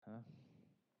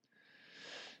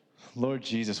Lord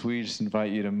Jesus, we just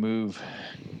invite you to move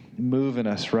in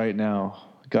us right now.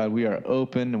 God, we are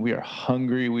open, we are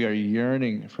hungry, we are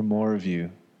yearning for more of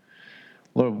you.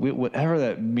 Lord, whatever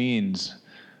that means,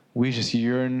 we just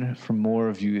yearn for more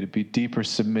of you, to be deeper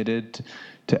submitted,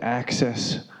 to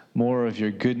access more of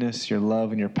your goodness, your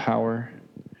love, and your power.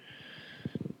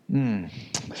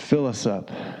 Fill us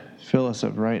up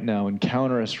right now.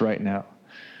 Encounter us right now.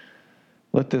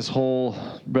 Let this whole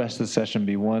rest of the session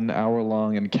be 1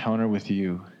 hour-long encounter with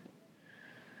you.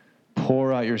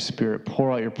 Pour out your spirit.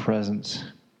 Pour out your presence.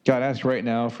 God, ask right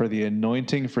now for the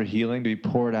anointing for healing to be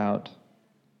poured out.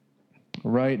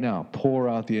 Right now, pour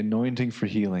out the anointing for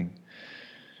healing.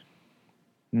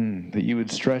 That you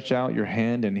would stretch out your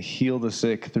hand and heal the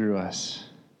sick through us.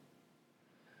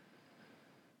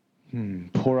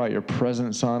 Pour out your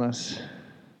presence on us.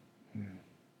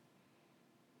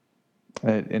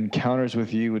 That encounters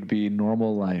with you would be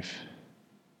normal life.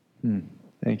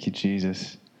 Thank you,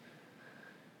 Jesus.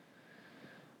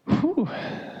 Whew.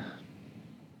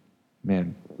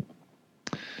 Man.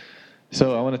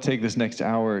 So I want to take this next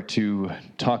hour to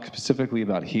talk specifically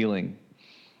about healing.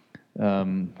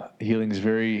 Healing is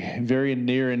very, very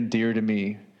near and dear to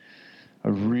me. I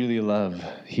really love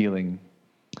healing.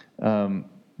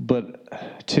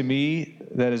 But to me,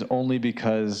 that is only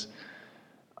because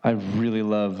I really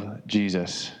love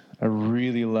Jesus. I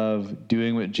really love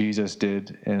doing what Jesus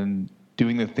did and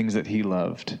doing the things that he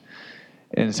loved.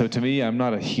 And so to me, I'm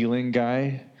not a healing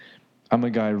guy. I'm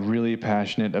a guy really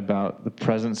passionate about the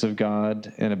presence of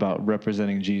God and about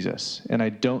representing Jesus. And I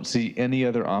don't see any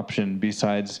other option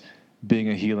besides being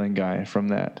a healing guy from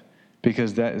that,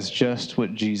 because that is just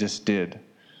what Jesus did.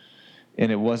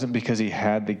 And it wasn't because he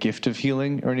had the gift of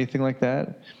healing or anything like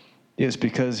that. It's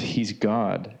because he's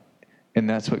God. And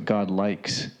that's what God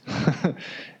likes.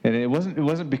 And it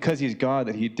wasn't because he's God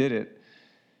that he did it.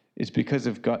 It's because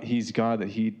of God, he's God that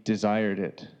he desired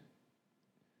it.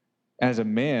 As a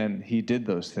man, he did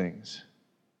those things.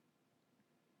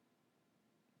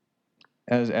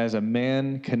 As a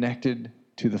man connected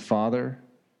to the Father,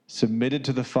 submitted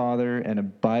to the Father, and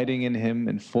abiding in him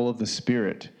and full of the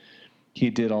Spirit, he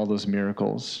did all those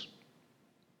miracles.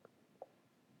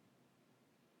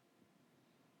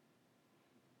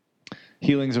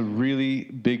 Healing's a really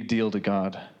big deal to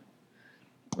God.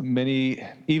 Many,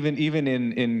 even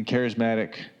in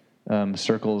charismatic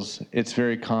circles, it's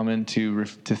very common to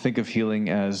think of healing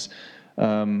as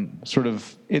sort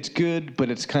of, it's good,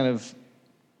 but it's kind of,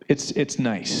 it's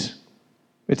nice.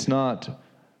 It's not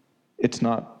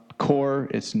core,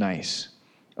 it's nice.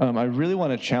 I really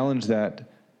want to challenge that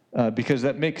because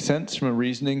that makes sense from a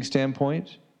reasoning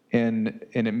standpoint. And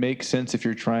it makes sense if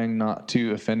you're trying not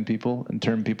to offend people and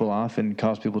turn people off and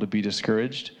cause people to be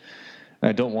discouraged. And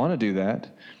I don't want to do that,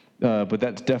 but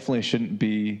that definitely shouldn't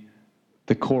be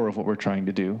the core of what we're trying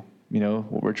to do. You know,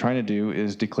 what we're trying to do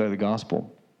is declare the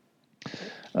gospel.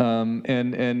 And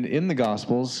in the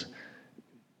Gospels,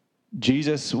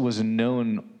 Jesus was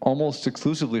known almost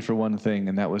exclusively for one thing,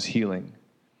 and that was healing.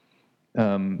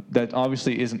 That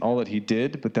obviously isn't all that he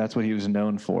did, but that's what he was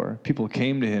known for. People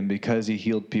came to him because he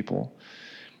healed people.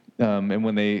 And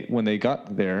when they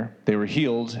got there, they were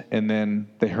healed, and then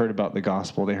they heard about the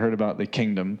gospel. They heard about the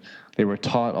kingdom. They were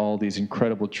taught all these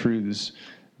incredible truths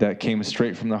that came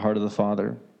straight from the heart of the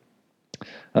Father.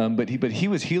 But he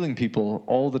was healing people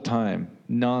all the time,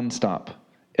 nonstop.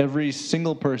 Every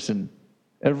single person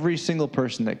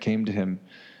that came to him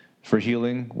for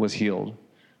healing was healed.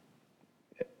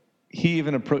 He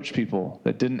even approached people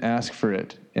that didn't ask for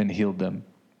it and healed them.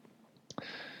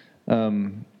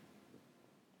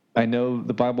 I know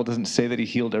the Bible doesn't say that he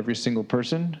healed every single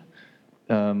person,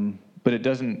 but it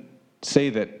doesn't say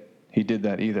that he did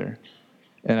that either.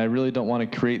 And I really don't want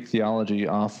to create theology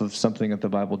off of something that the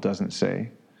Bible doesn't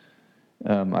say.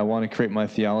 I want to create my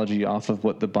theology off of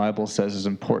what the Bible says is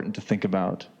important to think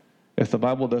about. If the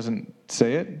Bible doesn't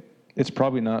say it, it's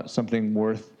probably not something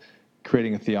worth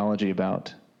creating a theology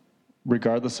about,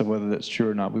 regardless of whether that's true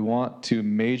or not. We want to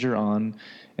major on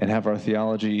and have our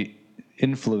theology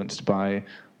influenced by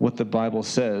what the Bible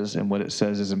says, and what it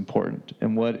says is important.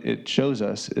 And what it shows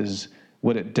us is,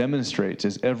 what it demonstrates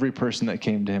is every person that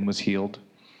came to him was healed.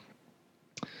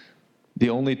 The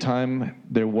only time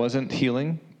there wasn't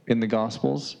healing in the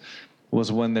Gospels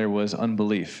was when there was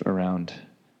unbelief around.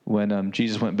 When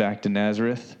Jesus went back to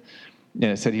Nazareth,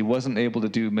 and it said he wasn't able to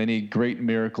do many great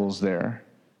miracles there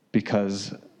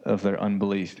because of their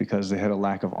unbelief, because they had a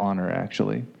lack of honor,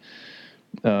 actually.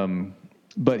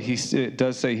 But it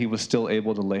does say he was still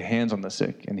able to lay hands on the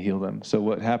sick and heal them. So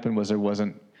what happened was there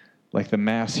wasn't like the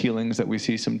mass healings that we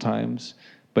see sometimes,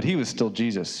 but he was still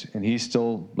Jesus, and he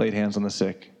still laid hands on the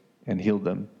sick and healed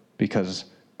them because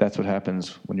that's what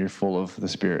happens when you're full of the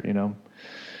Spirit,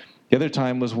 The other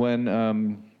time was when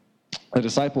the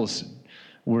disciples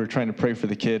were trying to pray for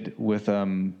the kid with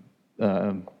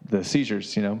the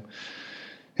seizures,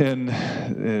 and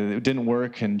it didn't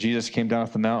work. And Jesus came down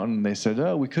off the mountain, and they said,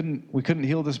 "Oh, we couldn't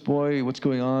heal this boy. What's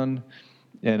going on?"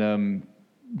 And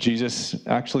Jesus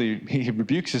actually he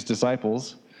rebukes his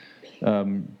disciples,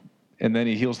 and then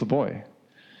he heals the boy.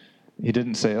 He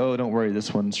didn't say, "Oh, don't worry,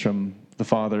 this one's from the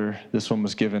Father. This one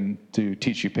was given to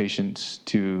teach you patience,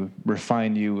 to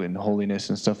refine you in holiness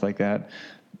and stuff like that."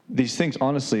 These things,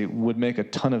 honestly, would make a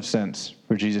ton of sense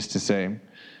for Jesus to say.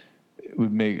 It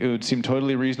would seem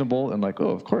totally reasonable and like, oh,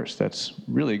 of course, that's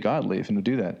really godly of him to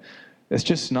do that. That's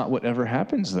just not what ever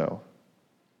happens, though.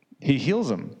 He heals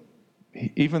him.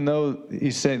 Even though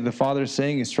he's saying, the Father's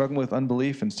saying he's struggling with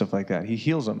unbelief and stuff like that, he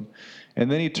heals him. And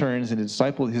then he turns and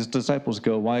his disciples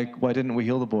go, why didn't we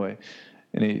heal the boy?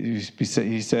 And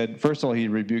he said, first of all, he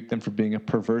rebuked them for being a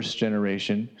perverse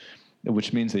generation,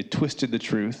 which means they twisted the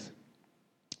truth.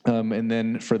 And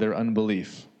then for their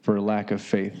unbelief, for lack of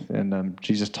faith. And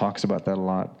Jesus talks about that a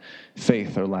lot,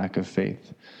 faith or lack of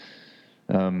faith.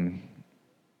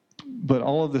 But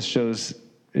all of this shows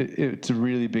it's a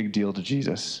really big deal to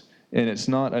Jesus. And it's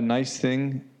not a nice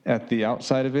thing at the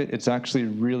outside of it. It's actually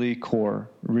really core,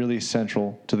 really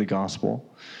central to the gospel.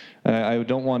 I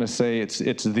don't want to say it's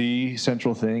the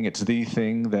central thing. It's the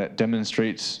thing that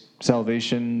demonstrates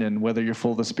salvation and whether you're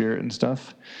full of the Spirit and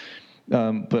stuff.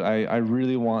 But I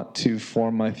really want to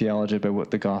form my theology by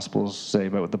what the Gospels say,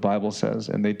 by what the Bible says.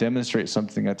 And they demonstrate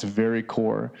something that's very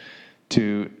core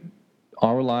to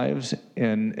our lives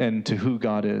and to who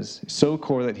God is. So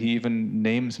core that he even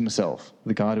names himself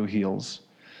the God who heals.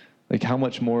 Like, how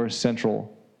much more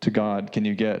central to God can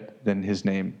you get than his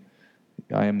name?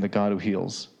 I am the God who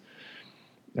heals.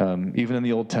 Even in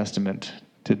the Old Testament,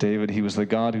 to David, he was the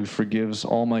God who forgives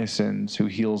all my sins, who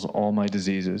heals all my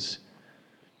diseases.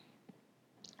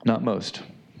 Not most.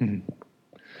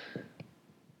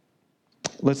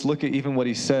 Let's look at even what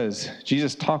he says.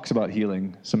 Jesus talks about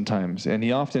healing sometimes, and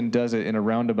he often does it in a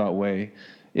roundabout way,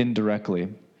 indirectly.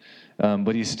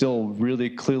 But he still really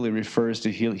clearly refers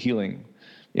to healing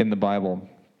in the Bible.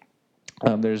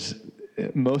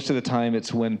 Most of the time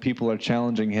it's when people are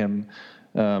challenging him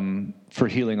for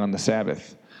healing on the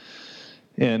Sabbath.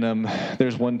 And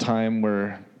there's one time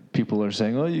where people are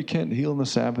saying, "Oh, you can't heal on the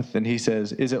Sabbath." And he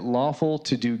says, "Is it lawful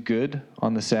to do good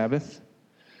on the Sabbath?"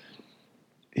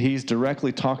 He's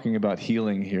directly talking about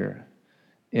healing here.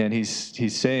 And he's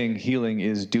saying healing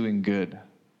is doing good.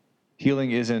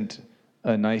 Healing isn't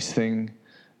a nice thing,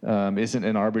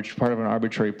 isn't part of an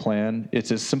arbitrary plan.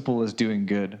 It's as simple as doing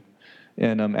good.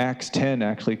 And Acts 10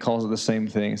 actually calls it the same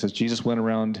thing. It says Jesus went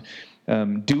around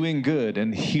doing good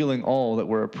and healing all that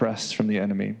were oppressed from the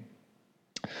enemy.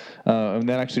 And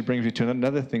that actually brings me to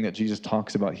another thing that Jesus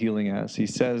talks about healing as. He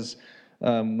says,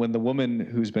 when the woman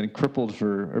who's been crippled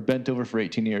or bent over for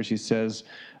 18 years, he says,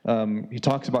 he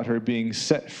talks about her being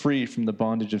set free from the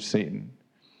bondage of Satan.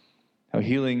 How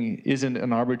healing isn't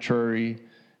an arbitrary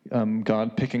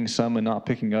God picking some and not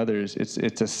picking others.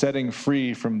 It's a setting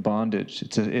free from bondage.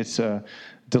 It's a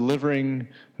delivering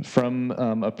from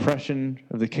oppression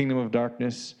of the kingdom of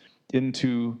darkness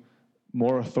into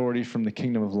more authority from the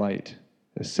kingdom of light.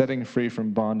 Setting free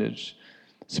from bondage,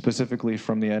 specifically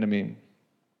from the enemy.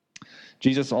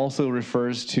 Jesus also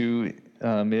refers to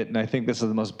it, and I think this is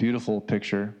the most beautiful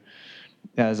picture,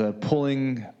 as a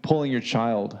pulling your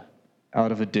child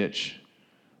out of a ditch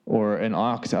or an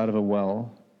ox out of a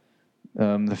well.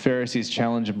 The Pharisees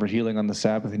challenge him for healing on the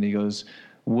Sabbath, and he goes,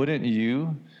 "Wouldn't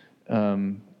you,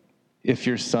 if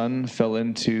your son fell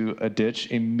into a ditch,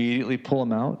 immediately pull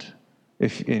him out?"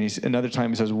 Another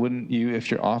time he says, "Wouldn't you, if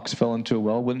your ox fell into a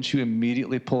well, wouldn't you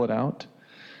immediately pull it out?"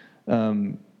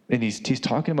 And he's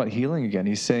talking about healing again.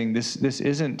 He's saying this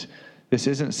isn't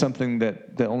something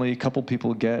that only a couple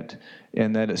people get,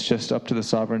 and that it's just up to the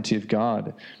sovereignty of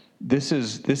God. This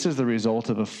is the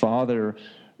result of a father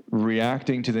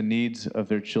reacting to the needs of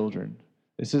their children.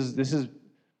 This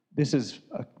is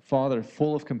a father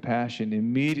full of compassion,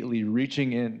 immediately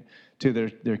reaching in to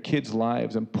their kids'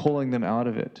 lives and pulling them out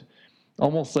of it.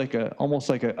 Almost like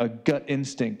a gut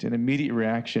instinct, an immediate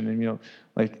reaction. And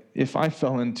like if I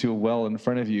fell into a well in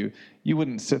front of you, you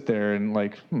wouldn't sit there and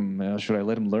like, should I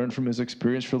let him learn from his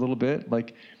experience for a little bit?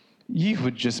 Like, you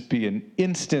would just be in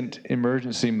instant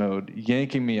emergency mode,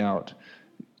 yanking me out,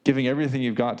 giving everything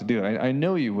you've got to do it. I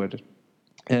know you would.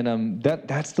 And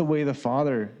that's the way the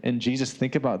Father and Jesus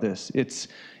think about this. It's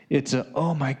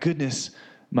oh my goodness,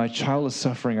 my child is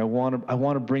suffering. I want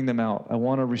to bring them out. I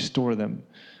want to restore them.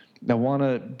 I want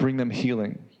to bring them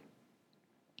healing.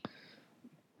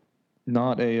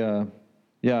 not a,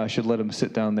 yeah, I should let them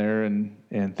sit down there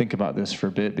and think about this for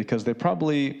a bit, because they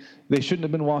shouldn't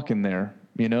have been walking there.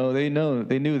 They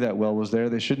knew that well was there.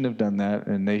 They shouldn't have done that,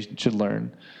 and they should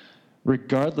learn.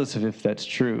 Regardless of if that's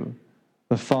true,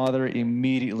 the father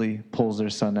immediately pulls their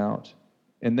son out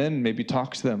and then maybe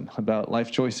talks to them about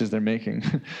life choices they're making.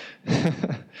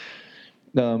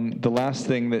 The last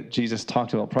thing that Jesus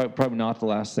talked about, probably not the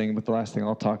last thing, but the last thing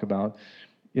I'll talk about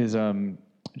is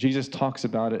Jesus talks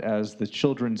about it as the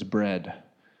children's bread.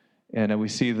 And we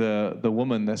see the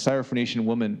woman, the Syrophoenician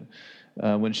woman,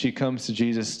 when she comes to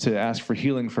Jesus to ask for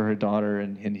healing for her daughter,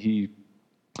 and he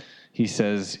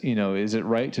says, is it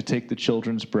right to take the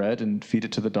children's bread and feed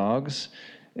it to the dogs?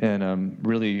 And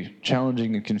really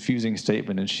challenging and confusing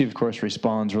statement. And she, of course,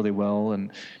 responds really well,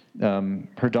 and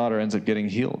her daughter ends up getting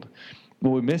healed.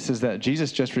 What we miss is that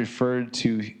Jesus just referred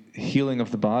to healing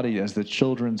of the body as the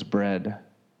children's bread.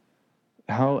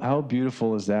 How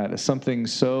beautiful is that? It's something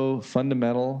so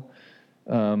fundamental,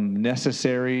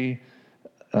 necessary,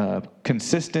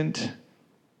 consistent,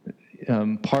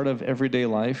 part of everyday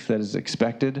life that is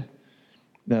expected.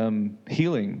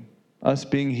 Healing, us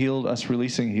being healed, us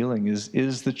releasing healing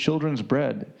is the children's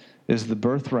bread, is the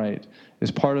birthright,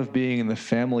 is part of being in the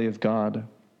family of God,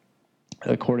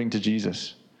 according to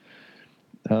Jesus.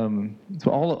 So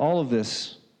all of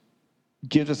this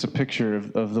gives us a picture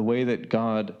of the way that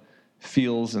God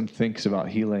feels and thinks about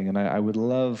healing. And I would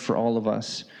love for all of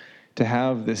us to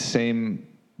have this same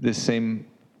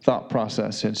thought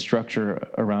process and structure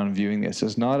around viewing this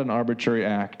as not an arbitrary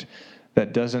act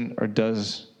that doesn't or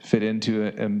does fit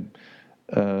into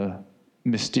a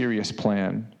mysterious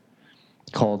plan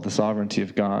called the sovereignty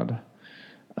of God.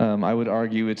 I would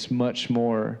argue it's much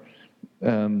more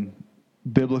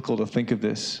biblical to think of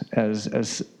this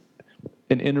as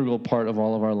an integral part of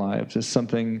all of our lives, as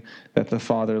something that the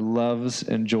Father loves,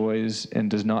 enjoys, and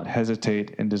does not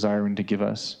hesitate in desiring to give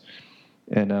us.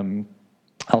 And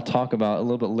I'll talk about a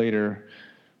little bit later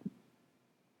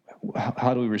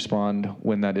how do we respond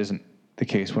when that isn't the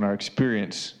case, when our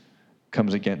experience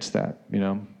comes against that,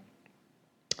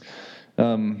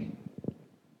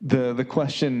 The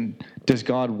question, does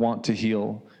God want to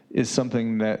heal, is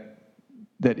something that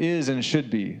is and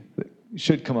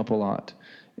should come up a lot.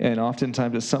 And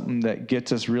oftentimes it's something that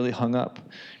gets us really hung up.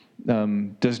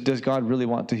 Does God really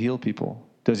want to heal people?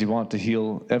 Does he want to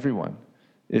heal everyone?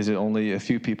 Is it only a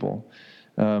few people?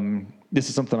 This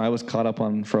is something I was caught up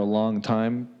on for a long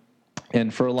time.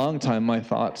 And for a long time, my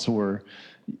thoughts were,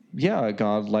 yeah,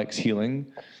 God likes healing,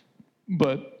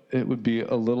 but it would be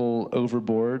a little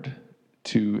overboard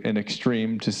to an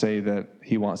extreme to say that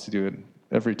he wants to do it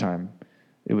every time.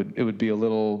 It would be a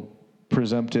little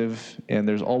presumptive, and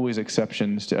there's always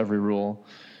exceptions to every rule.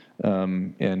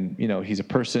 And he's a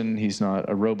person; he's not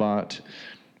a robot,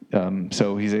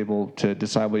 so he's able to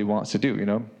decide what he wants to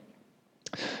do.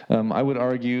 I would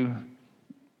argue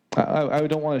I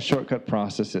don't want to shortcut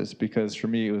processes, because for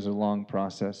me it was a long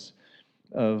process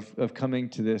of coming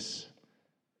to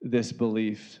this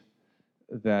belief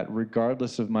that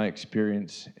regardless of my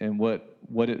experience and what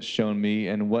it's shown me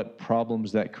and what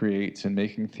problems that creates and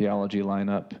making theology line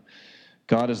up,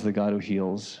 God is the God who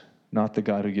heals, not the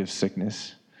God who gives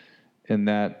sickness. And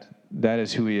that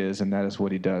is who he is, and that is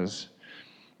what he does.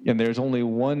 And there's only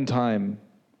one time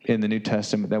in the New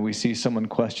Testament that we see someone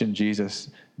question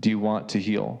Jesus, do you want to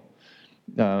heal?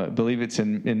 I believe it's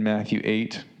in Matthew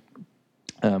 8.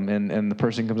 And the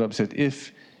person comes up and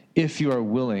says, if you are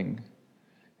willing,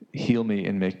 heal me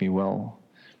and make me well.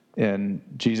 And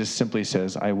Jesus simply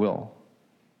says, I will.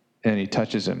 And he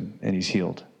touches him, and he's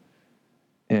healed.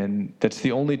 And that's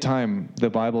the only time the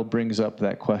Bible brings up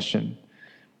that question.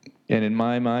 And in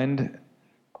my mind,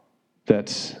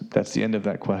 that's the end of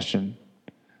that question.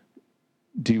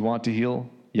 Do you want to heal?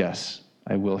 Yes,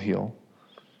 I will heal.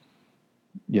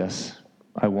 Yes,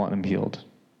 I want him healed.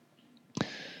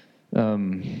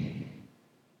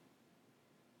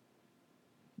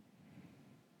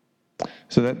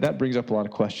 So that brings up a lot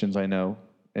of questions, I know,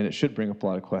 and it should bring up a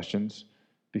lot of questions,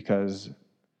 because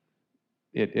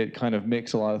it kind of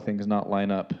makes a lot of things not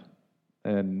line up,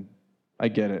 and I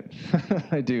get it.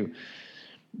 I do.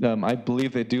 I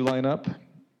believe they do line up.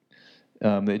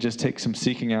 It just takes some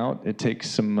seeking out. It takes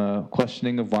some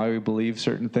questioning of why we believe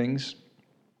certain things.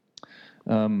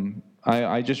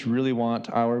 I just really want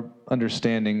our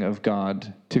understanding of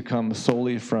God to come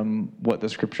solely from what the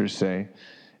Scriptures say,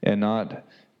 and not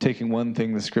taking one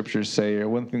thing the Scriptures say or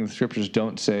one thing the Scriptures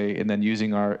don't say and then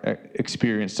using our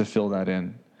experience to fill that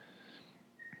in.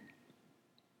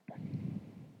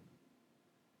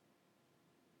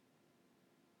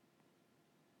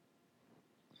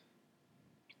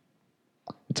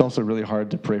 It's It's also really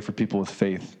hard to pray for people with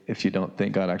faith if you don't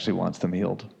think God actually wants them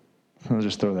healed. I'll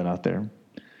just throw that out there.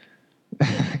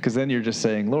 Because then you're just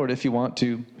saying, Lord, if you want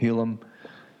to, heal them.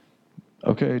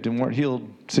 Okay, didn't want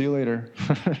healed. See you later.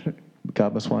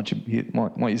 God must want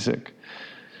you sick.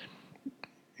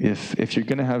 If you're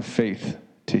going to have faith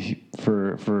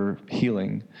for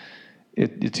healing,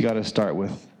 it's got to start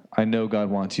with, I know God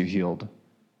wants you healed,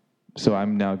 so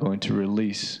I'm now going to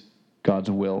release God's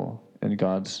will and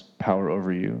God's power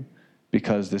over you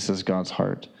because this is God's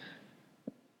heart.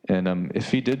 And if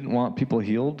he didn't want people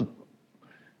healed,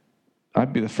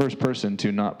 I'd be the first person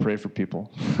to not pray for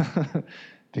people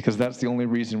because that's the only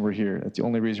reason we're here. That's the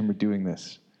only reason we're doing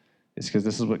this. It's because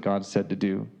this is what God said to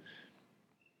do.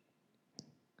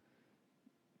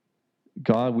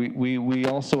 God, we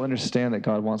also understand that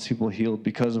God wants people healed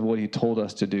because of what he told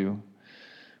us to do.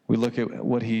 We look at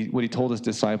what he told his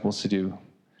disciples to do.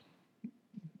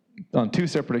 On 2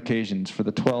 separate occasions, for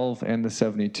the 12 and the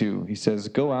 72, he says,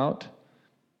 go out,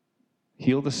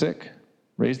 heal the sick,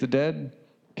 raise the dead,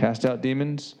 cast out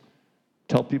demons,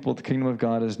 tell people the kingdom of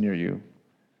God is near you.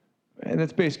 And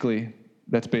that's basically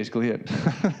it.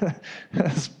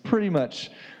 That's pretty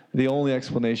much the only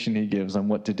explanation he gives on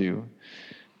what to do.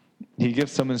 He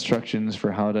gives some instructions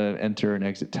for how to enter and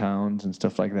exit towns and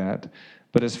stuff like that.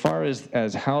 But as far as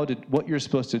what you're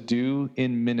supposed to do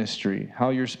in ministry, how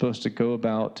you're supposed to go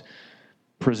about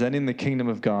presenting the kingdom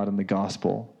of God and the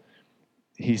gospel,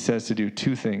 he says to do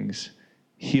 2 things.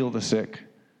 Heal the sick.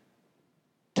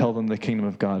 Tell them the kingdom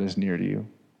of God is near to you.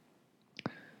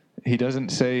 He doesn't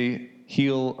say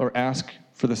heal or ask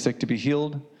for the sick to be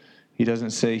healed. He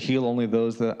doesn't say heal only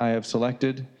those that I have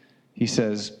selected. He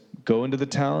says go into the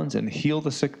towns and heal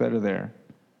the sick that are there.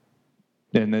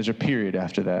 And there's a period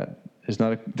after that.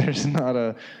 There's not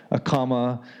a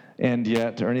comma and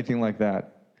yet or anything like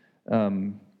that.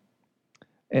 And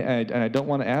I don't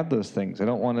want to add those things. I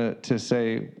don't want to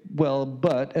say, well,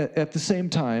 but at the same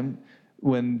time,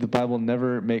 when the Bible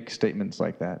never makes statements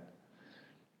like that.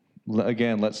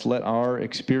 Again, let's let our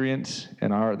experience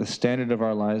and the standard of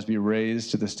our lives be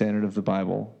raised to the standard of the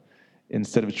Bible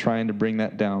instead of trying to bring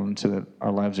that down so that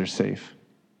our lives are safe.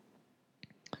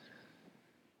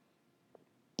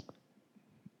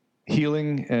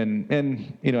 Healing, and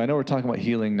I know we're talking about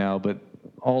healing now, but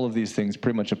all of these things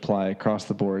pretty much apply across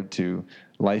the board to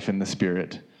life in the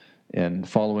Spirit and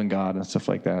following God and stuff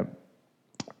like that.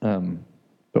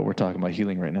 But we're talking about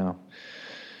healing right now.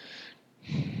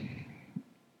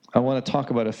 I want to talk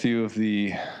about a few of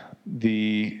the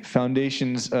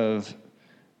foundations of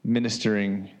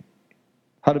ministering,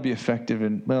 how to be effective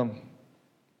in,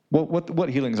 what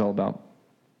healing's all about.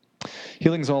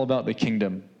 Healing's all about the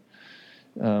kingdom.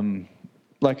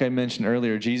 Like I mentioned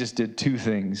earlier, Jesus did 2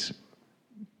 things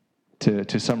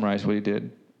to summarize what he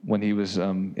did when he was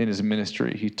in his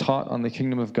ministry. He taught on the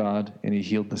kingdom of God, and he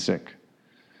healed the sick.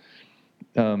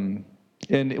 And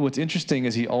what's interesting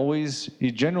is he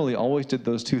generally always did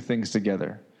those 2 things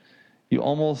together.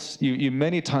 You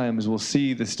many times will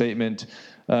see the statement,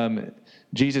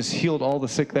 Jesus healed all the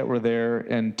sick that were there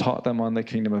and taught them on the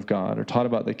kingdom of God, or taught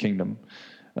about the kingdom.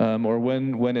 Or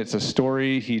when it's a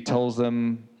story, he tells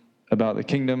them about the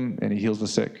kingdom and he heals the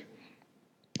sick.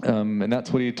 And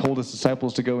that's what he told his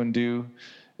disciples to go and do,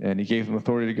 and he gave them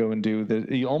authority to go and do.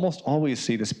 You almost always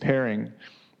see this pairing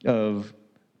of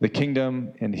the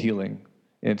kingdom and healing.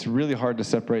 And it's really hard to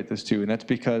separate those 2, and that's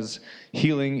because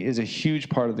healing is a huge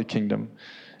part of the kingdom,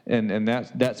 and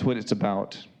that's what it's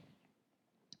about.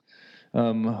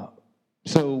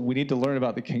 So we need to learn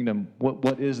about the kingdom.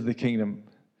 What is the kingdom?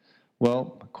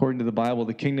 Well, according to the Bible,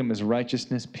 the kingdom is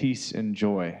righteousness, peace, and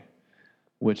joy,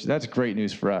 which that's great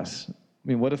news for us. I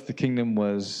mean, what if the kingdom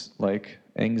was like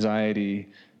anxiety,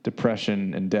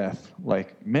 depression, and death?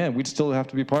 Like, man, we'd still have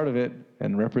to be part of it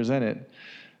and represent it.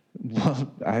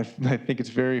 Well, I think it's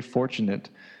very fortunate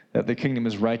that the kingdom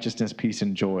is righteousness, peace,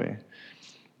 and joy.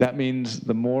 That means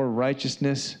the more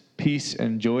righteousness, peace,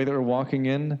 and joy that we're walking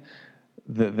in,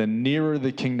 the nearer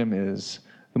the kingdom is,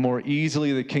 the more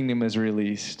easily the kingdom is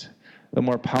released, the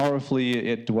more powerfully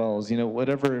it dwells.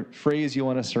 Whatever phrase you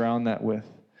want to surround that with.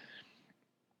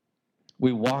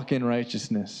 We walk in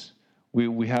righteousness.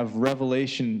 We have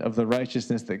revelation of the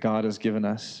righteousness that God has given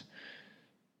us.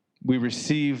 We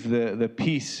receive the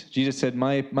peace. Jesus said,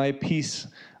 my peace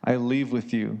I leave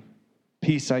with you.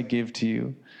 Peace I give to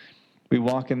you. We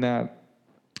walk in that,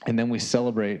 and then we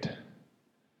celebrate.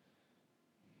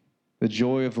 The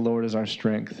joy of the Lord is our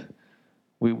strength.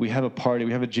 We have a party.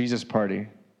 We have a Jesus party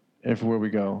everywhere we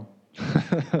go.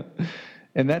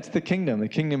 And that's the kingdom. The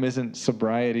kingdom isn't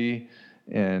sobriety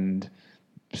and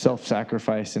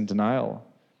self-sacrifice and denial.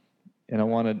 And I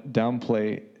want to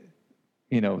downplay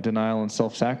denial and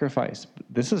self-sacrifice.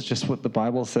 This is just what the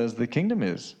Bible says the kingdom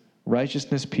is: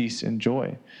 righteousness, peace, and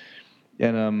joy.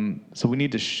 And so we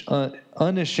need to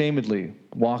unashamedly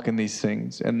walk in these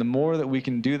things. And the more that we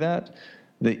can do that,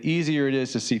 the easier it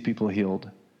is to see people healed,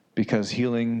 because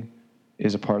healing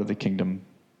is a part of the kingdom.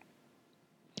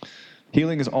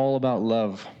 Healing is all about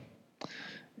love.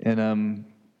 And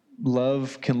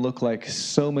love can look like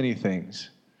so many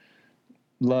things.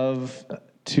 Love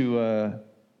to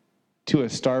a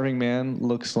starving man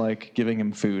looks like giving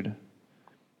him food.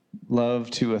 Love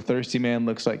to a thirsty man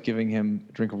looks like giving him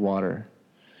a drink of water.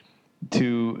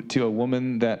 To a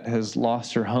woman that has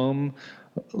lost her home,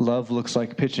 love looks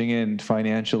like pitching in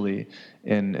financially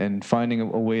and finding a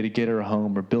way to get her a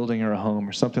home, or building her a home,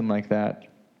 or something like that.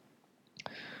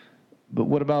 But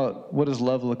what does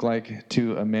love look like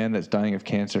to a man that's dying of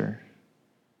cancer?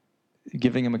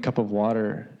 Giving him a cup of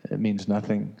water, it means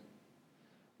nothing.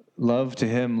 Love to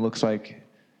him looks like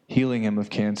healing him of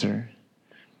cancer.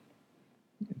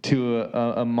 To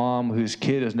a mom whose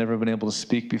kid has never been able to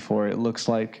speak before, it looks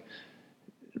like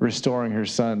restoring her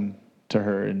son to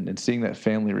her and seeing that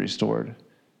family restored.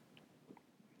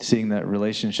 Seeing that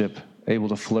relationship able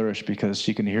to flourish because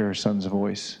she can hear her son's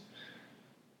voice.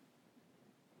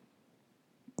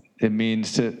 It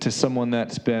means to someone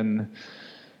that's been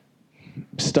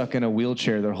stuck in a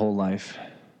wheelchair their whole life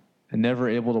and never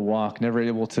able to walk, never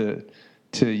able to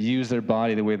use their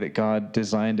body the way that God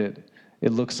designed it.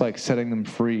 It looks like setting them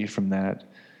free from that,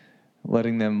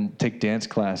 letting them take dance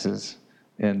classes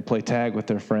and play tag with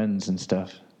their friends and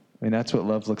stuff. I mean, that's what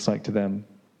love looks like to them.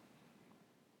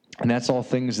 And that's all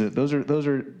things those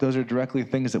are directly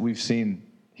things that we've seen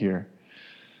here.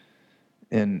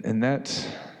 And that's,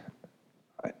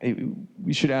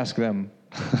 we should ask them,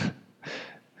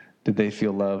 did they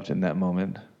feel loved in that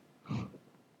moment?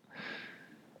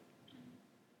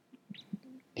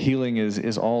 Healing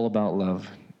is all about love.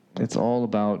 It's all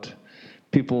about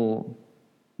people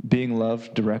being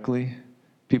loved directly,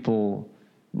 people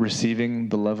receiving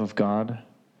the love of God,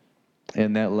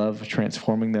 and that love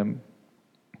transforming them.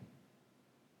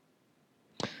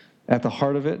 At the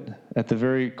heart of it, at the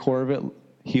very core of it,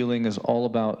 healing is all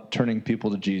about turning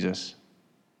people to Jesus.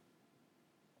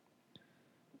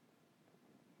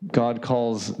 God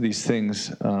calls these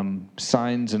things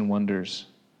signs and wonders.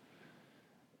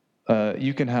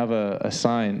 You can have a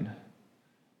sign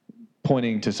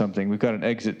pointing to something. We've got an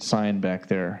exit sign back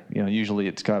there. Usually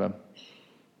it's got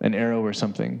an arrow or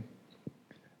something.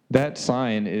 That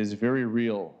sign is very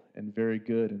real and very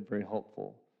good and very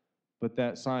helpful. But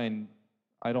that sign,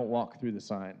 I don't walk through the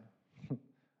sign.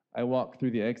 I walk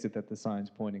through the exit that the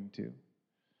sign's pointing to.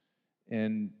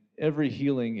 And every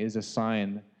healing is a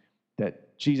sign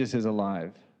that Jesus is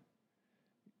alive.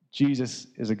 Jesus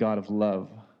is a God of love.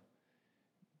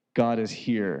 God is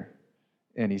here,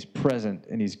 and he's present,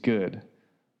 and he's good.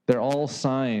 They're all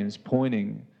signs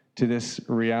pointing to this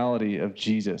reality of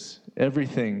Jesus. Every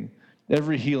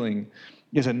healing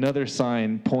is another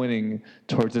sign pointing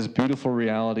towards this beautiful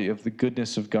reality of the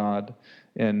goodness of God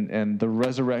and the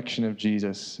resurrection of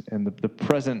Jesus and the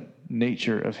present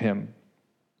nature of him.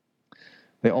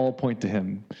 They all point to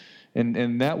him.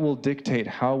 And that will dictate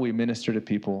how we minister to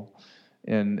people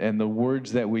and the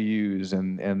words that we use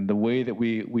and the way that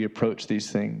we approach these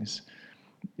things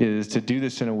is to do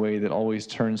this in a way that always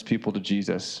turns people to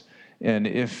Jesus. And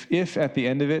if at the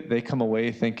end of it, they come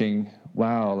away thinking,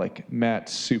 wow, like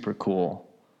Matt's super cool.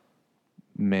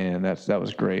 Man, that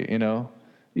was great,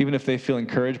 Even if they feel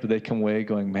encouraged, but they come away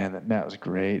going, man, that Matt was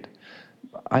great.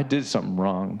 I did something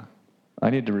wrong. I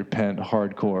need to repent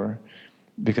hardcore,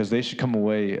 because they should come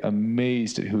away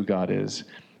amazed at who God is.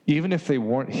 Even if they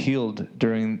weren't healed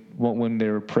when they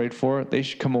were prayed for, they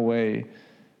should come away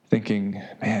thinking,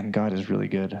 man, God is really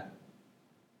good.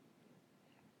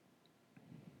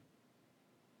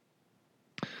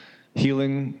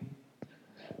 Healing,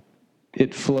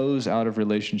 it flows out of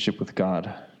relationship with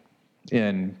God.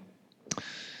 And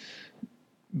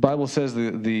Bible says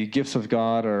the gifts of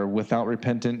God are without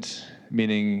repentance,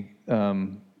 meaning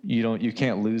you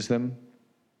can't lose them,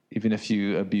 even if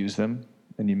you abuse them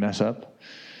and you mess up.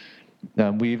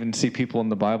 We even see people in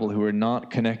the Bible who are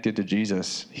not connected to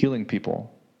Jesus healing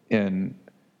people. And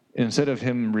instead of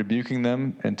him rebuking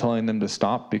them and telling them to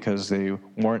stop because they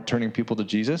weren't turning people to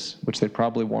Jesus, which they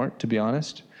probably weren't, to be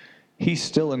honest, he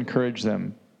still encouraged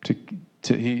them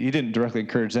he didn't directly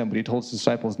encourage them, but he told his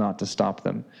disciples not to stop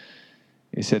them.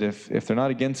 He said, if they're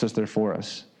not against us, they're for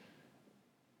us.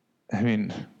 I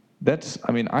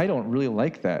don't really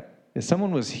like that. If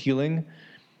someone was healing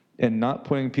and not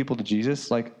pointing people to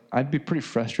Jesus, I'd be pretty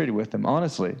frustrated with them.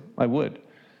 Honestly, I would.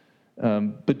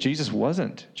 But Jesus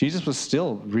wasn't. Jesus was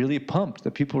still really pumped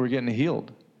that people were getting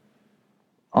healed.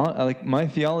 Like my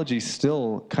theology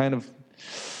still kind of,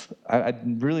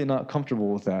 I'm really not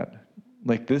comfortable with that.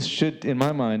 Like this should, in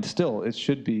my mind, still, it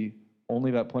should be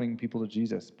only about pointing people to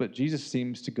Jesus. But Jesus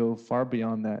seems to go far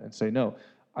beyond that and say, no,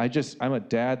 I'm a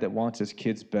dad that wants his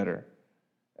kids better.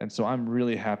 And so I'm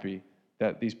really happy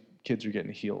that these kids are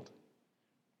getting healed.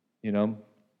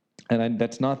 And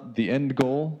that's not the end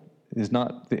goal.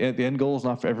 The end goal is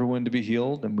not for everyone to be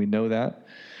healed, and we know that.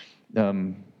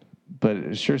 But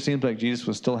it sure seems like Jesus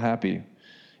was still happy,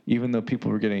 even though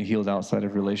people were getting healed outside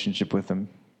of relationship with him.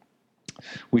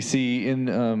 We see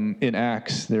in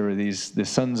Acts, there were the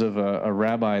sons of a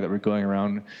rabbi that were going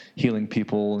around healing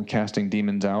people and casting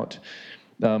demons out.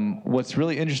 What's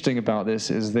really interesting about this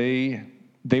is they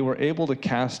were able to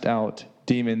cast out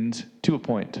demons to a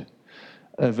point.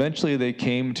 Eventually, they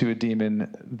came to a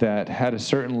demon that had a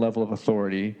certain level of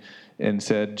authority and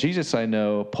said, Jesus I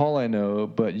know, Paul I know,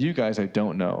 but you guys I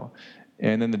don't know.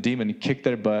 And then the demon kicked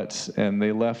their butts, and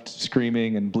they left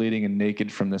screaming and bleeding and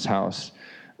naked from this house,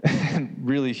 and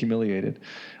really humiliated.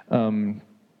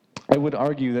 I would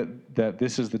argue that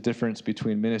this is the difference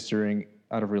between ministering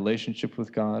out of relationship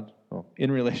with God,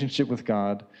 in relationship with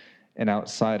God, and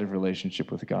outside of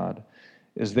relationship with God,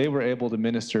 is they were able to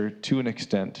minister to an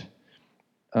extent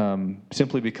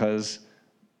simply because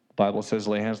the Bible says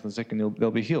lay hands on the sick and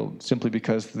they'll be healed, simply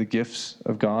because the gifts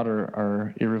of God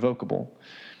are irrevocable.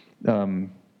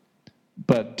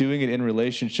 But doing it in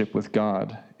relationship with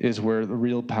God is where the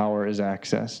real power is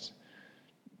accessed,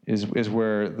 is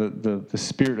where the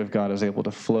Spirit of God is able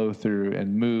to flow through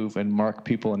and move and mark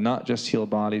people and not just heal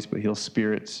bodies, but heal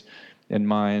spirits and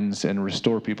minds and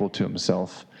restore people to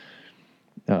himself,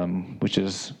 which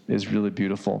is really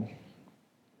beautiful.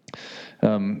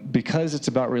 Because it's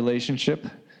about relationship,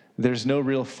 there's no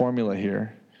real formula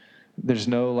here. There's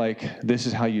no, this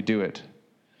is how you do it.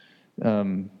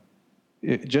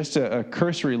 Just a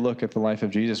cursory look at the life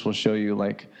of Jesus will show you,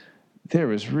 there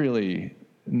was really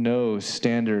no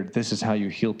standard, this is how you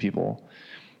heal people.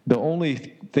 The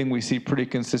only thing we see pretty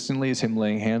consistently is him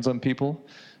laying hands on people.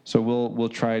 So we'll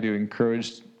try to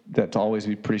encourage that to always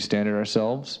be pretty standard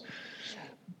ourselves.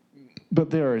 But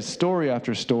there is story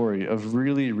after story of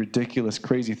really ridiculous,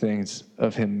 crazy things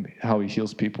of him, how he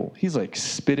heals people. He's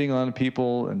spitting on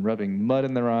people and rubbing mud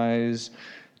in their eyes,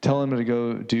 telling them to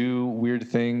go do weird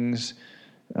things.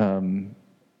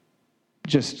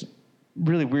 Just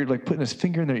really weird, putting his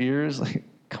finger in their ears.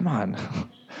 Come on.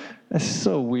 That's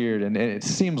so weird. And it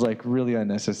seems really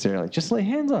unnecessary. Just lay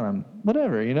hands on them,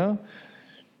 whatever,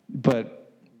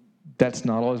 But that's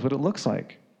not always what it looks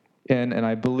like. And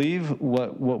I believe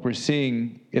what we're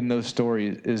seeing in those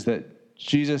stories is that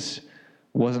Jesus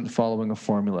wasn't following a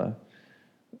formula.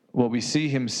 What we see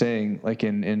him saying,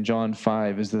 in John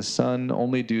 5, is the Son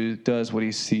only does what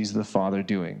he sees the Father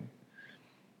doing.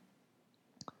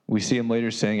 We see him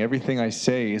later saying, everything I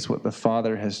say is what the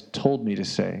Father has told me to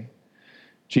say.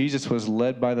 Jesus was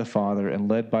led by the Father and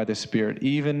led by the Spirit,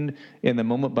 even in the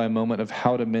moment by moment of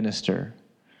how to minister.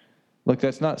 Look,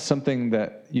 that's not something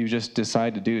that you just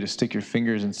decide to do, to stick your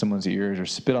fingers in someone's ears or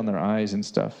spit on their eyes and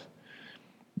stuff.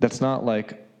 That's not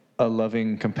a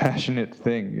loving, compassionate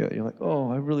thing. You're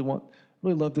oh, I really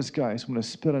love this guy, so I'm going to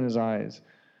spit on his eyes.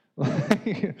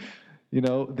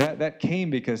 That came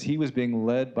because he was being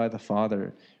led by the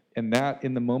Father. And that,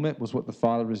 in the moment, was what the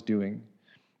Father was doing.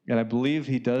 And I believe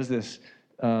he does this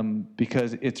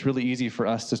because it's really easy for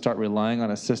us to start relying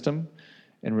on a system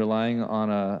and relying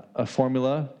on a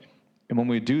formula. And when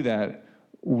we do that,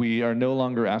 we are no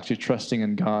longer actually trusting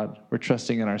in God. We're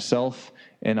trusting in ourselves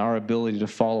and our ability to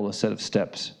follow a set of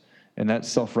steps. And that's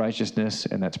self-righteousness,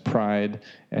 and that's pride,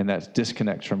 and that's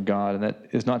disconnect from God, and that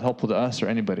is not helpful to us or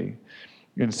anybody.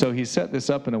 And so he set this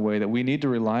up in a way that we need to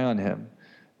rely on him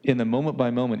in the moment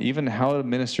by moment, even how to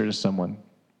minister to someone.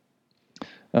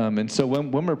 And so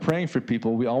when we're praying for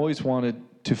people, we always wanted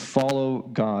to follow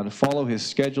God, follow his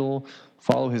schedule,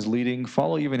 follow his leading,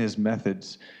 follow even his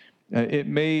methods. It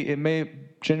may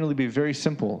generally be very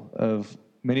simple. Of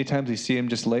many times we see him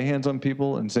just lay hands on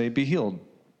people and say, be healed,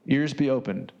 ears be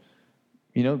opened,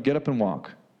 get up and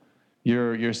walk.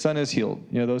 Your son is healed,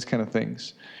 those kind of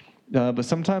things. But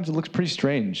sometimes it looks pretty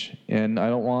strange, and I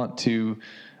don't want to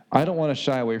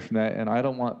shy away from that, and I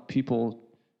don't want people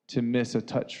to miss a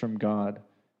touch from God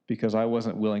because I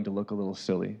wasn't willing to look a little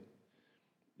silly.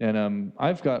 And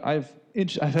I've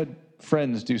had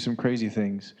friends do some crazy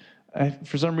things.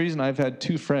 For some reason, I've had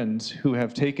two friends who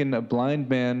have taken a blind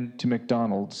man to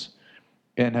McDonald's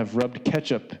and have rubbed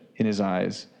ketchup in his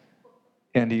eyes,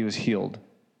 and he was healed.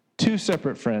 Two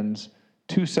separate friends,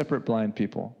 two separate blind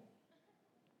people.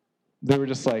 They were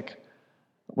just like,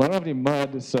 well, I don't have any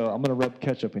mud, so I'm going to rub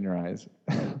ketchup in your eyes.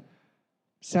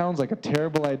 Sounds like a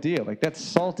terrible idea. Like, that's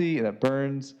salty, that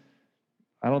burns.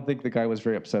 I don't think the guy was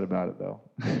very upset about it, though,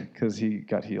 because he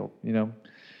got healed,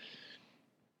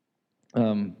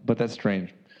 But that's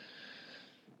strange.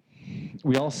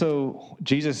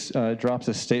 Jesus drops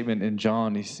a statement in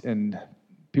John, and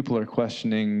people are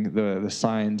questioning the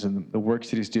signs and the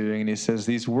works that he's doing, and he says,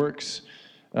 these works,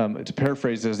 to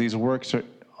paraphrase this, these works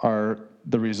are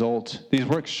the result, these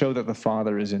works show that the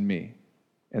Father is in me,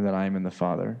 and that I am in the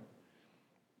Father.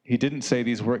 He didn't say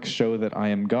these works show that I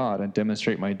am God and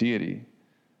demonstrate my deity.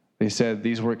 They said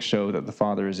these works show that the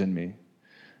Father is in me.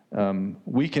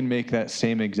 We can make that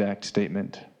same exact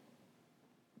statement.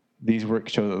 These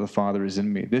works show that the Father is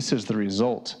in me. This is the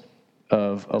result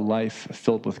of a life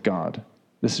filled with God.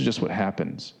 This is just what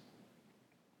happens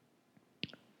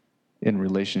in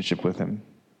relationship with him.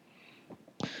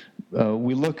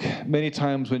 We look many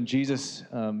times when Jesus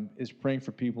is praying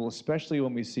for people, especially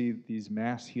when we see these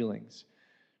mass healings.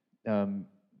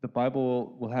 The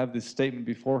Bible will have this statement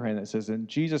beforehand that says, and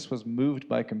Jesus was moved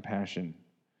by compassion.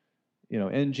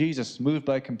 And Jesus, moved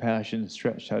by compassion,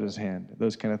 stretched out his hand,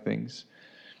 those kind of things.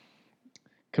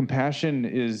 Compassion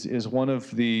is one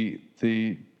of the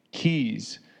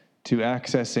keys to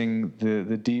accessing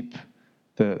the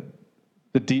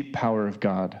deep power of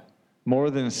God,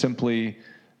 more than simply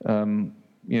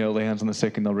lay hands on the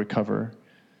sick and they'll recover,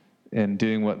 and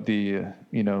doing what the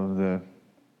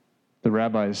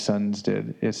rabbi's sons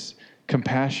did.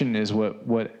 Compassion is what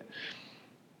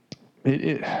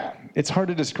it's hard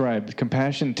to describe.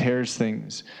 Compassion tears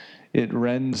things. It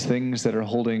rends things that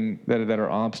are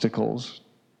obstacles.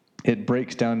 It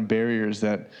breaks down barriers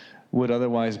that would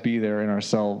otherwise be there in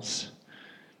ourselves.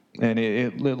 And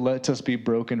it lets us be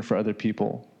broken for other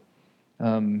people.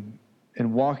 And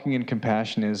walking in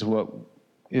compassion is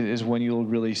when you'll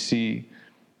really see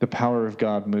the power of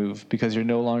God move, because you're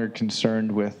no longer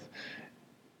concerned with,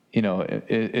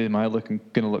 am I going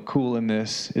to look cool in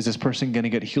this? Is this person going to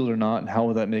get healed or not? And how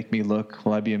will that make me look?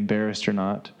 Will I be embarrassed or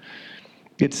not?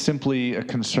 It's simply a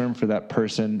concern for that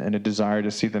person and a desire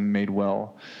to see them made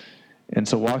well. And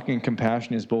so walking in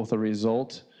compassion is both a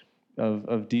result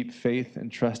of deep faith and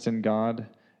trust in God,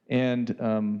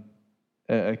 and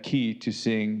a key to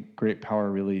seeing great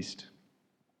power released.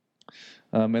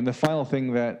 And the final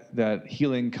thing that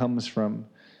healing comes from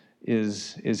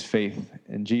is faith.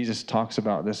 And Jesus talks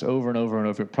about this over and over and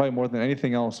over, probably more than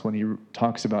anything else when he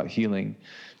talks about healing,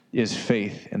 is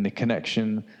faith and the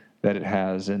connection that it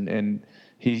has. And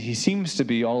he seems to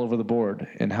be all over the board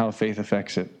in how faith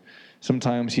affects it.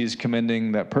 Sometimes he's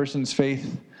commending that person's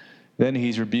faith. Then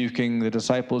he's rebuking the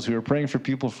disciples who are praying for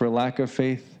people for lack of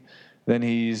faith. Then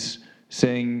he's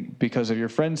saying, because of your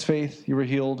friend's faith, you were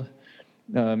healed.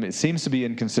 It seems to be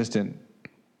inconsistent.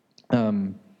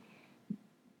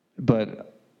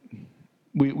 But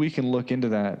we can look into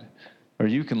that, or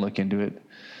you can look into it.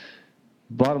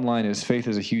 Bottom line is, faith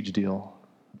is a huge deal.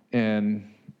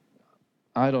 And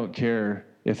I don't care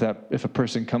if a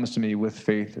person comes to me with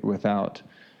faith or without.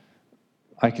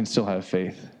 I can still have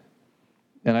faith.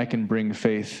 And I can bring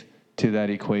faith to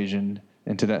that equation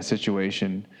and to that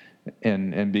situation,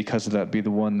 and because of that, be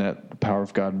the one that the power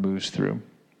of God moves through.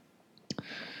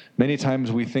 Many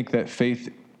times we think that faith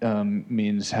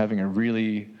means having a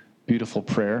really beautiful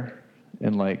prayer,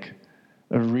 and like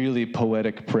a really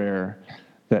poetic prayer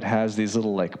that has these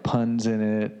little like puns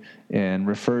in it and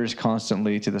refers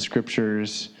constantly to the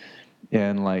scriptures,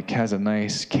 and like has a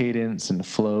nice cadence and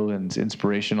flow and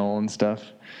inspirational and stuff.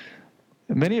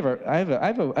 I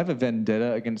have a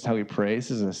vendetta against how we pray.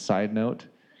 This is a side note.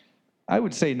 I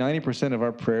would say 90% of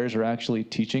our prayers are actually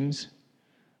teachings.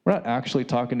 We're not actually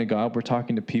talking to God. We're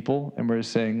talking to people, and we're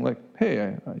just saying, like,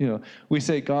 hey, we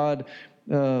say, God,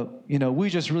 we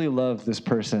just really love this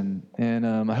person, and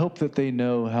I hope that they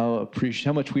know how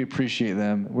much we appreciate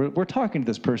them. We're talking to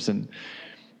this person,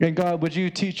 and God, would you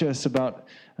teach us about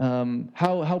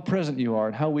how present you are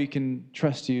and how we can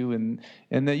trust you, and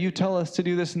that you tell us to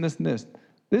do this and this and this.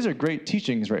 These are great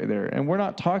teachings right there, and we're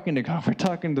not talking to God. We're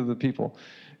talking to the people.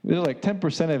 There's like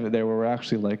 10% of it there where we're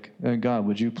actually like, God,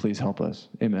 would you please help us?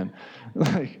 Amen.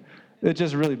 Like, it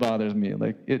just really bothers me.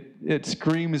 Like, it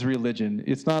screams religion.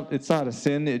 It's not a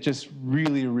sin. It just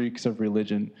really reeks of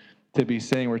religion to be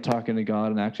saying we're talking to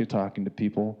God and actually talking to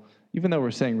people, even though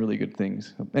we're saying really good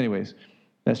things. Anyways,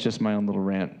 that's just my own little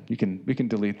rant. We can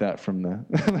delete that from the,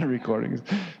 the recordings.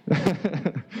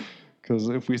 Because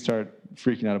if we start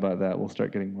freaking out about that, we'll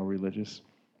start getting more religious.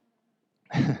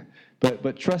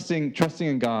 But trusting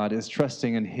in God is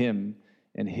trusting in Him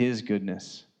and His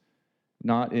goodness,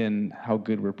 not in how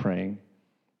good we're praying.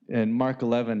 And Mark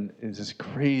 11 is this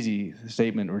crazy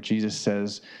statement where Jesus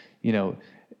says,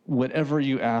 whatever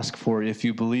you ask for, if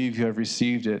you believe you have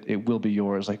received it, it will be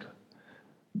yours. Like,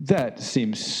 that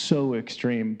seems so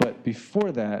extreme. But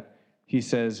before that, he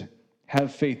says,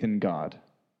 have faith in God.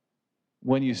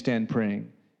 When you stand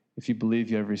praying, if you believe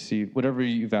you have received, whatever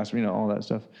you've asked, all that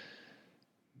stuff.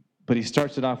 But he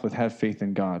starts it off with have faith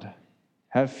in God.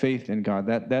 Have faith in God.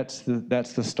 That's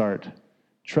the start.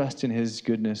 Trust in his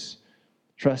goodness.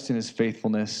 Trust in his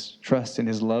faithfulness. Trust in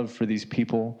his love for these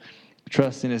people.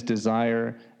 Trust in his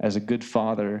desire as a good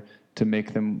father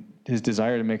his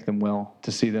desire to make them well,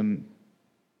 to see them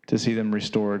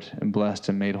restored and blessed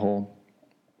and made whole.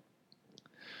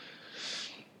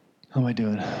 How am I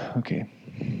doing? Okay.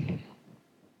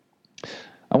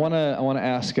 I want to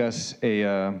ask us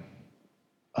a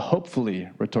hopefully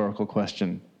rhetorical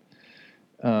question.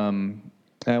 And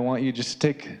I want you just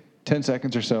to take 10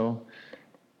 seconds or so.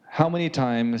 How many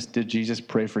times did Jesus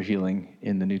pray for healing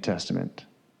in the New Testament?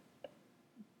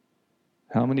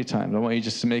 How many times? I want you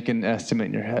just to make an estimate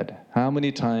in your head. How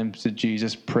many times did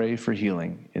Jesus pray for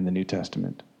healing in the New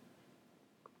Testament?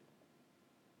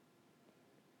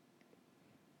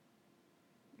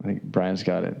 I think Brian's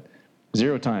got it.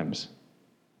 0 times.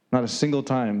 Not a single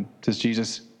time does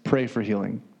Jesus pray for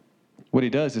healing. What he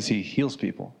does is he heals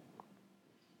people.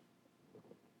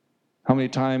 How many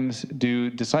times do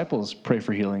disciples pray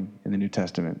for healing in the New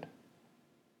Testament?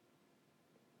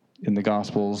 In the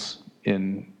Gospels,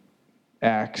 in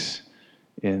Acts,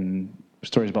 in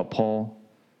stories about Paul?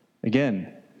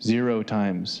 Again, 0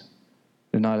 times.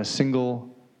 There's not a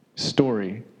single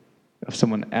story of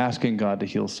someone asking God to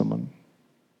heal someone.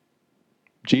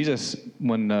 Jesus,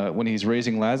 when he's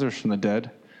raising Lazarus from the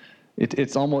dead,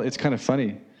 it's kind of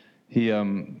funny. He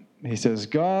says,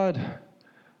 God,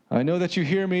 I know that you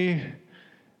hear me.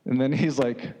 And then he's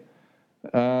like,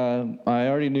 I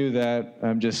already knew that.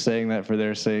 I'm just saying that for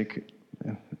their sake.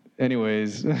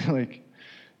 Anyways, like,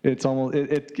 it's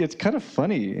kind of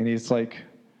funny. And he's like,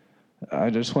 I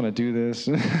just want to do this.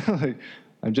 Like,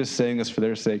 I'm just saying this for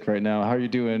their sake right now. How are you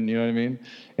doing? You know what I mean?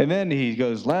 And then he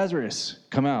goes, Lazarus,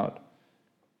 come out.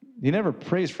 He never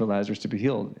prays for Lazarus to be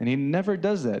healed. And he never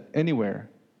does that anywhere.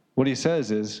 What he says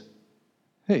is,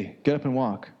 hey, get up and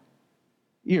walk.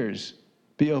 Ears,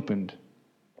 be opened.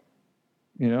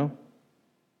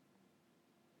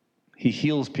 He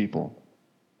heals people.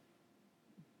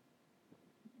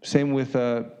 Same with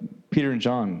Peter and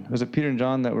John. Was it Peter and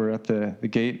John that were at the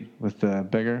gate with the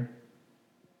beggar?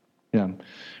 Yeah.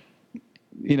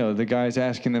 The guy's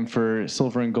asking them for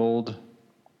silver and gold.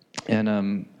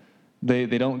 And they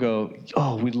don't go,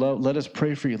 oh, let us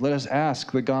pray for you. Let us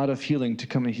ask the God of healing to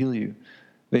come and heal you.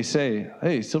 They say,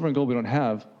 hey, silver and gold we don't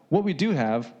have. What we do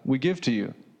have, we give to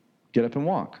you. Get up and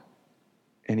walk.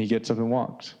 And he gets up and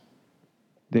walks.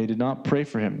 They did not pray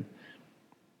for him.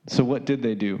 So what did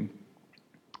they do?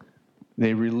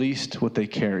 They released what they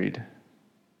carried.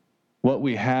 What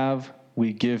we have,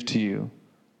 we give to you.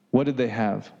 What did they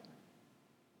have?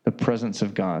 The presence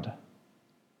of God.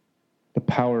 The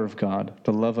power of God,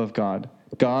 the love of God,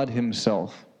 God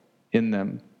himself in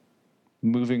them,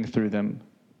 moving through them.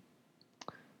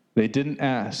 They didn't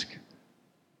ask.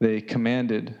 They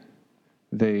commanded.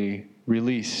 They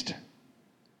released.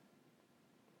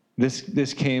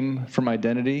 This came from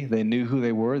identity. They knew who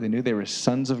they were. They knew they were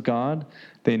sons of God.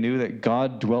 They knew that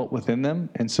God dwelt within them.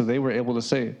 And so they were able to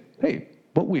say, hey,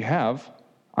 what we have,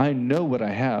 I know what I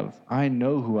have. I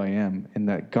know who I am and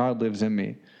that God lives in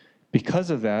me. Because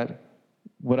of that,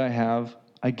 what I have,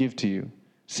 I give to you.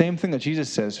 Same thing that Jesus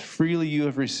says, freely you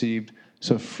have received,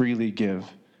 so freely give.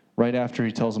 Right after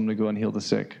he tells them to go and heal the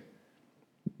sick.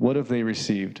 What have they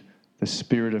received? The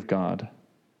Spirit of God.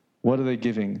 What are they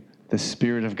giving? The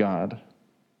Spirit of God.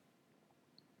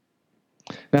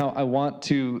 Now, I want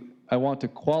to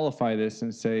qualify this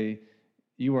and say,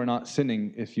 you are not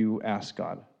sinning if you ask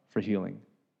God for healing.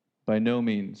 By no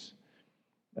means.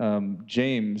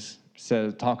 James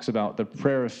talks about the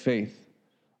prayer of faith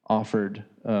offered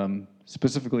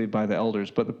specifically by the elders,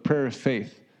 but the prayer of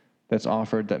faith that's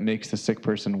offered that makes the sick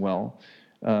person well.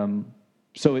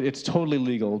 So it's totally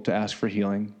legal to ask for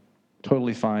healing.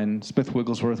 Totally fine. Smith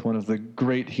Wigglesworth, one of the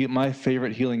my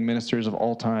favorite healing ministers of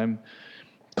all time,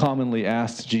 commonly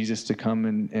asked Jesus to come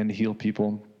and heal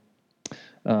people.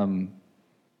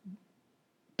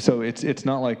 So it's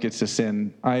not like it's a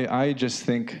sin. I just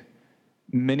think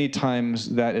many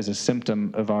times that is a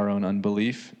symptom of our own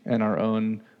unbelief and our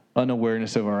own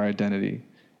unawareness of our identity.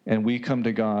 And we come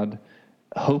to God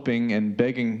hoping and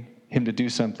begging him to do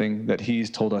something that he's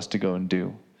told us to go and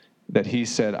do. That he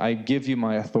said, I give you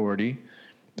my authority.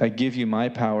 I give you my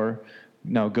power.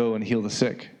 Now go and heal the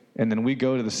sick. And then we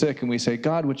go to the sick and we say,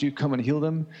 God, would you come and heal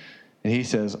them? And he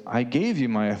says, I gave you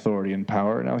my authority and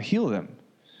power, now heal them.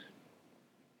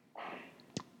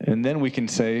 And then we can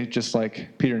say, just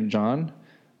like Peter and John,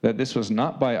 that this was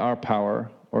not by our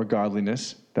power or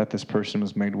godliness that this person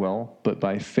was made well, but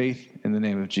by faith in the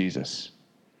name of Jesus.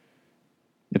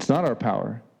 It's not our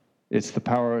power. It's the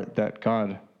power that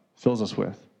God fills us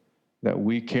with, that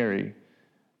we carry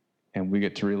and we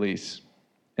get to release.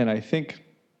 And I think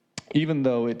even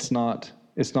though it's not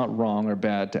wrong or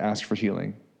bad to ask for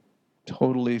healing,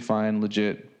 totally fine,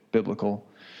 legit, biblical,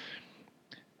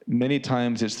 many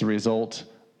times it's the result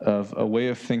of a way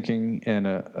of thinking and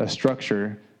a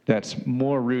structure that's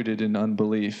more rooted in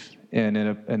unbelief and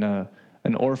in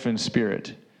an orphan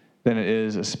spirit than it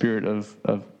is a spirit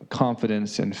of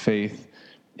confidence and faith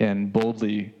and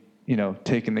boldly,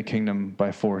 taking the kingdom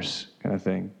by force kind of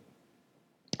thing.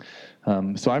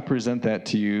 So I present that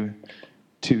to you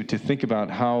to think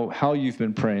about how you've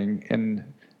been praying, and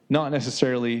not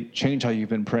necessarily change how you've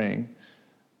been praying,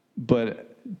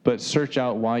 but search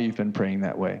out why you've been praying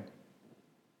that way.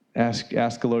 Ask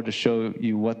the Lord to show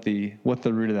you what the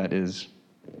root of that is.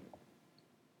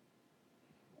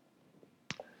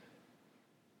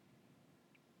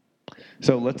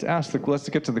 So let's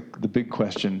get to the big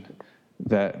question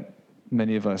that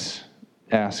many of us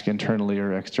ask internally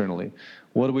or externally.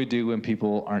 What do we do when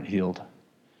people aren't healed?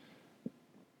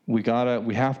 We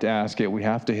have to ask it. We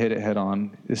have to hit it head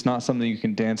on. It's not something you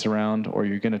can dance around, or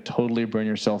you're going to totally burn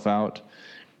yourself out,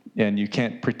 and you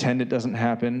can't pretend it doesn't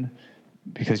happen,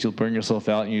 because you'll burn yourself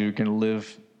out and you're going to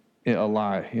live a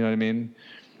lie. You know what I mean?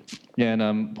 And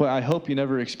I hope you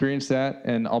never experience that.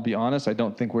 And I'll be honest, I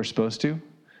don't think we're supposed to.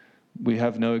 We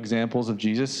have no examples of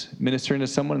Jesus ministering to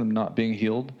someone and them not being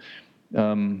healed,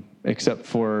 except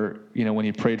for, when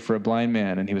he prayed for a blind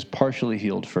man and he was partially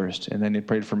healed first, and then he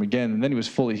prayed for him again, and then he was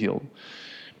fully healed.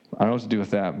 I don't know what to do with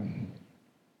that.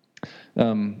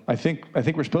 I think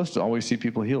we're supposed to always see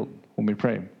people healed when we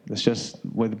pray. That's just the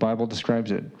way the Bible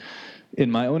describes it. In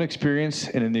my own experience,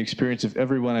 and in the experience of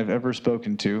everyone I've ever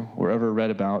spoken to or ever read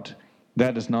about,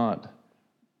 that is not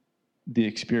the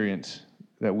experience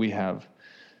that we have.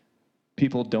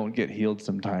 People don't get healed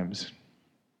sometimes.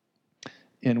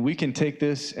 And we can take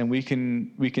this and we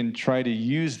can try to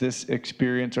use this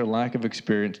experience or lack of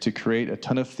experience to create a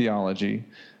ton of theology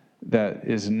that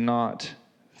is not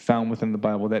found within the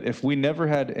Bible. That if we never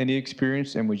had any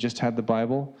experience and we just had the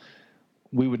Bible,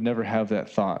 we would never have that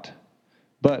thought.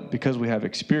 But because we have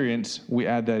experience, we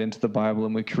add that into the Bible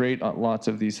and we create lots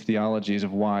of these theologies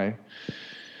of why.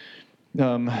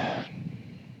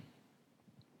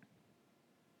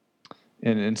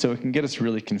 And so it can get us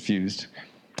really confused.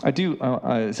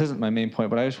 This isn't my main point,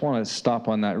 but I just want to stop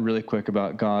on that really quick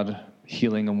about God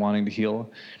healing and wanting to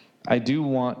heal. I do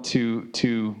want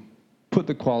to put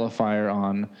the qualifier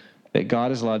on that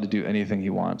God is allowed to do anything he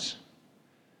wants.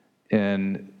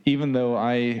 And even though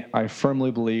I firmly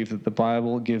believe that the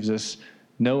Bible gives us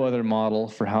no other model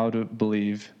for how to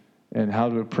believe and how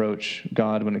to approach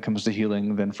God when it comes to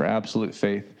healing than for absolute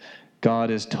faith, God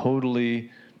is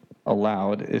totally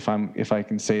allowed, if I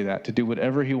can say that, to do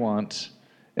whatever he wants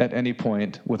at any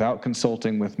point without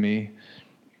consulting with me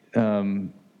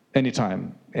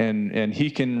anytime. And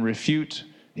he can refute.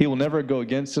 He will never go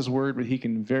against his word, but he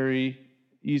can very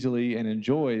easily and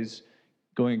enjoys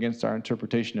going against our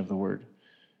interpretation of the word.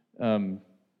 But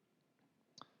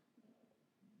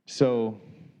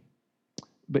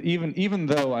even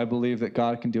though I believe that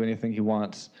God can do anything he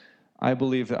wants, I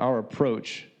believe that our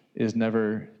approach is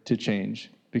never to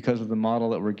change. Because of the model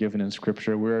that we're given in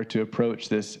Scripture, we're to approach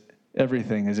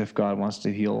everything as if God wants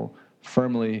to heal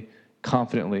firmly,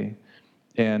 confidently.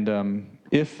 And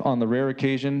if on the rare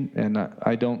occasion, and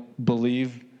I don't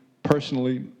believe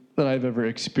personally that I've ever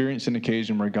experienced an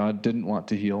occasion where God didn't want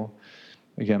to heal,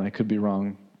 again, I could be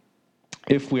wrong.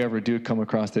 If we ever do come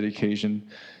across that occasion,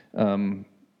 that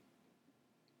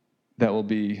will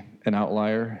be an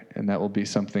outlier, and that will be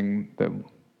something that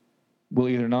we'll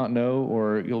either not know,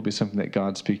 or it'll be something that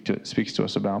God speaks to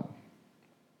us about.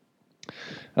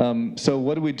 So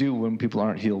what do we do when people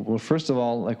aren't healed? Well, first of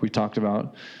all, like we talked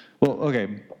about,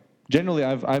 generally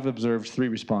I've observed three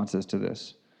responses to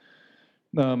this.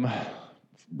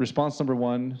 Response number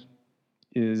one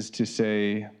is to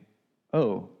say,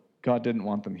 oh, God didn't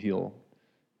want them healed,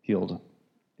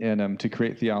 and to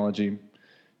create theology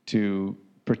to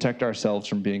protect ourselves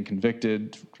from being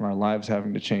convicted, from our lives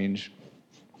having to change.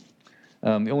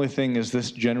 The only thing is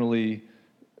this generally,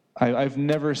 I've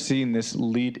never seen this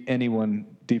lead anyone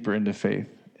deeper into faith.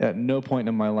 At no point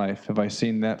in my life have I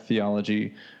seen that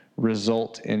theology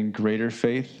result in greater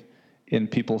faith, in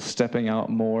people stepping out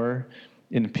more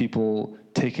in people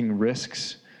taking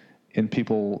risks, in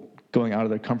people going out of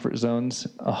their comfort zones.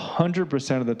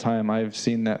 100% of the time I've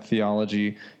seen that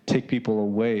theology take people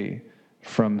away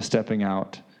from stepping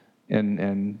out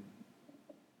and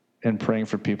praying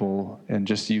for people and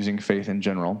just using faith in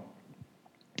general.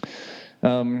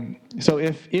 So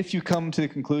if you come to the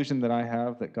conclusion that I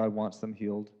have, that God wants them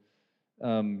healed,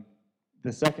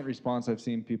 the second response I've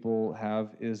seen people have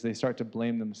is they start to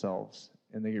blame themselves,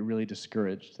 and they get really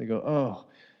discouraged. They go, oh,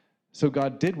 so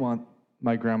God did want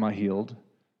my grandma healed,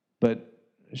 but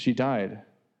she died.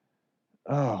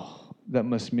 Oh, that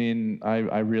must mean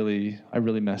I really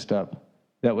messed up.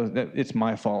 It's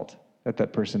my fault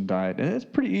that person died. And it's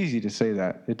pretty easy to say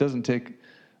that. It doesn't take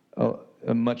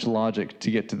much logic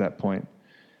to get to that point.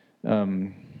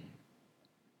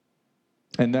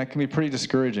 And that can be pretty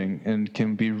discouraging and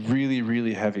can be really,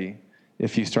 really heavy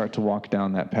if you start to walk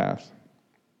down that path.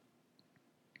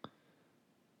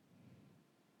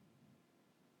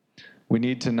 We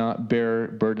need to not bear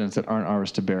burdens that aren't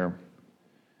ours to bear.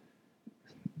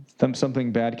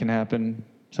 Something bad can happen.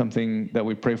 Something that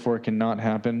we pray for cannot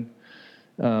happen.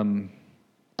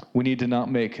 We need to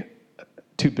not make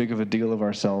too big of a deal of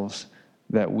ourselves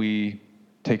that we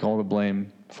take all the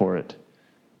blame for it.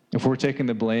 If we're taking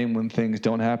the blame when things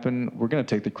don't happen, we're going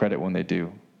to take the credit when they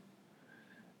do.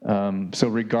 So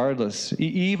regardless,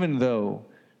 even though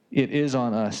it is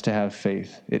on us to have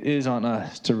faith, it is on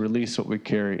us to release what we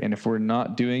carry, and if we're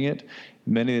not doing it,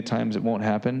 many of the times it won't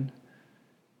happen.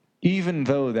 Even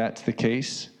though that's the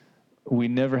case, we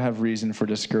never have reason for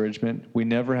discouragement. We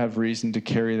never have reason to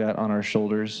carry that on our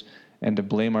shoulders and to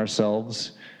blame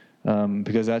ourselves,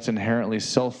 because that's inherently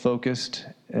self-focused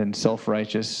and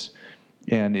self-righteous,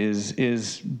 and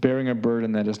is bearing a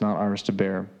burden that is not ours to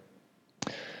bear.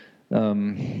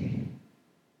 That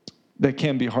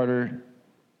can be harder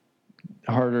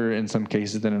in some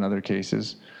cases than in other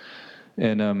cases.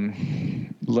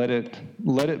 And let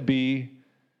it be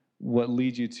what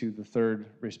leads you to the third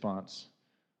response,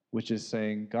 which is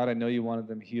saying, God, I know you wanted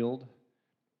them healed.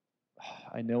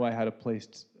 I know I had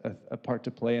a part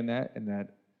to play in that, and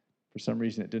that for some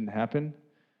reason it didn't happen.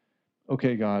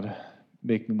 Okay, God,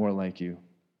 make me more like you.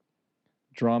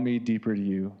 Draw me deeper to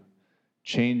you.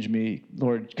 Change me.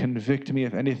 Lord, convict me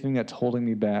of anything that's holding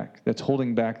me back, that's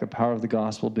holding back the power of the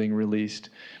gospel being released,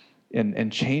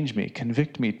 and change me,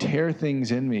 convict me, tear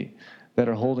things in me that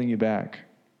are holding you back.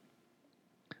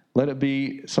 Let it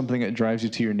be something that drives you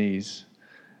to your knees.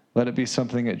 Let it be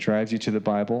something that drives you to the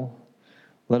Bible.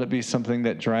 Let it be something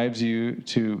that drives you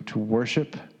to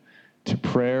worship, to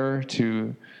prayer,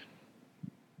 to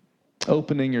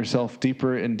opening yourself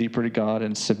deeper and deeper to God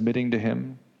and submitting to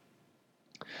Him.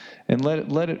 And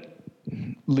let it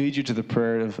lead you to the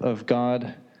prayer of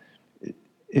God,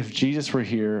 if Jesus were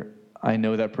here, I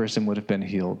know that person would have been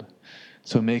healed.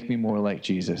 So make me more like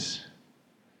Jesus.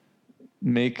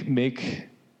 Make me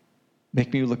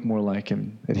look more like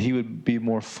Him, that He would be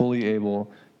more fully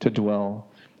able to dwell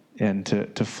and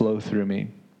to flow through me.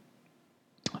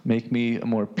 Make me a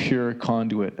more pure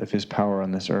conduit of His power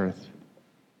on this earth.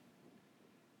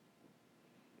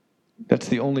 That's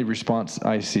the only response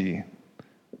I see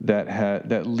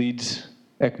that leads,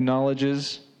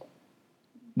 acknowledges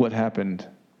what happened,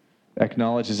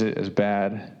 acknowledges it as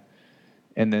bad,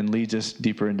 and then leads us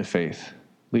deeper into faith,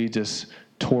 leads us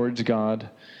towards God,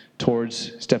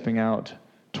 towards stepping out,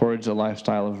 towards a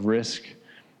lifestyle of risk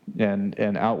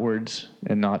and outwards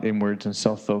and not inwards and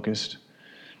self-focused.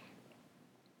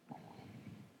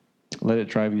 Let it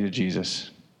drive you to Jesus.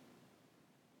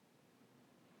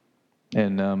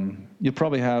 And you'll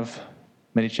probably have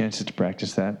many chances to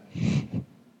practice that.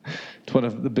 It's one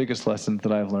of the biggest lessons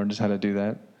that I've learned is how to do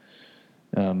that.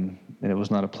 And it was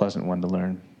not a pleasant one to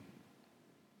learn.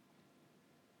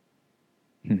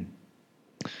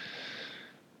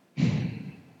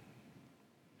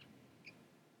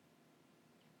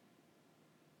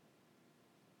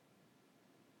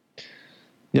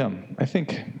 Yeah, I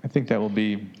think that will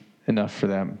be enough for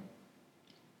that.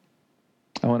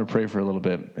 I want to pray for a little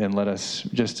bit and let us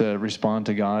just respond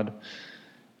to God.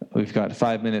 We've got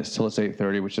 5 minutes till it's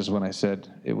 8:30, which is when I said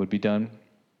it would be done.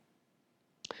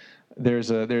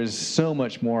 There's so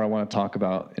much more I want to talk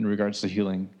about in regards to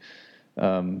healing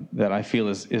that I feel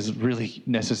is really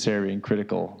necessary and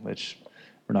critical, which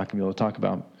we're not going to be able to talk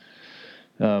about.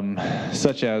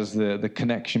 Such as the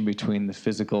connection between the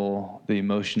physical, the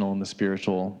emotional, and the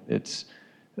spiritual. It's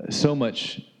so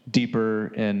much deeper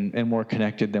and more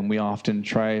connected than we often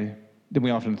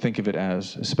think of it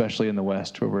as, especially in the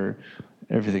West, where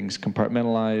everything's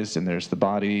compartmentalized and there's the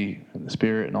body and the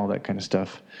spirit and all that kind of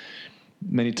stuff.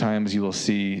 many times you will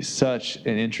see such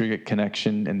an intricate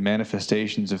connection and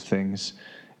manifestations of things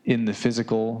in the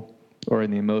physical or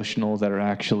in the emotional that are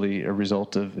actually a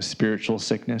result of a spiritual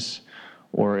sickness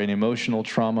or an emotional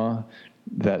trauma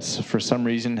that for some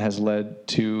reason has led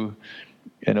to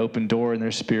an open door in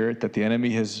their spirit that the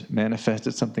enemy has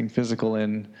manifested something physical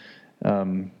in,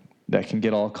 that can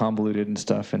get all convoluted and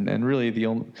stuff. And really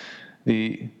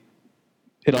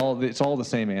it's all the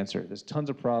same answer. There's tons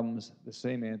of problems. The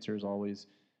same answer is always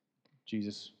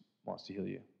Jesus wants to heal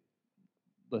you.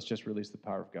 Let's just release the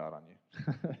power of God on you.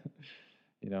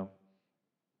 you know.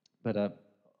 But a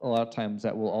lot of times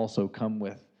that will also come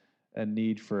with a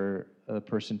need for a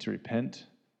person to repent.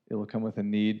 It will come with a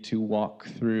need to walk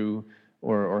through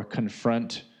or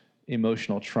confront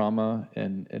emotional trauma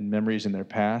and memories in their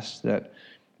past that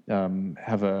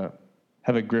have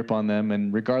a grip on them.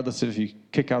 And regardless if you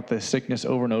kick out the sickness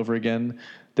over and over again,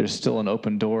 there's still an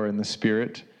open door in the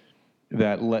spirit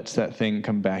that lets that thing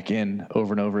come back in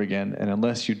over and over again. And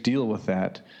unless you deal with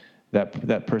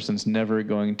that person's never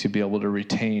going to be able to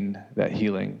retain that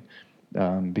healing,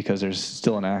 because there's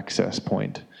still an access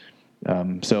point.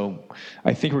 So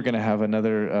I think we're going to have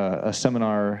another a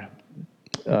seminar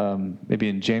maybe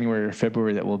in January or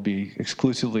February that will be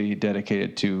exclusively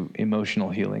dedicated to emotional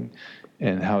healing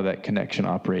and how that connection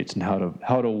operates and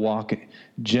how to walk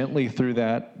gently through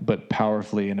that, but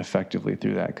powerfully and effectively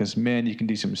through that. Because, man, you can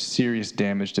do some serious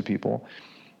damage to people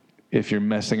if you're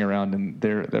messing around in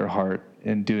their heart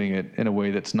and doing it in a way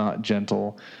that's not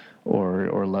gentle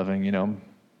or loving, you know.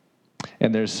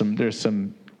 And there's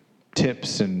some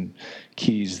tips and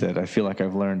keys that I feel like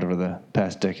I've learned over the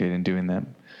past decade in doing that.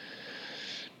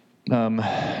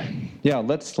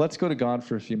 Let's go to God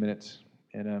for a few minutes,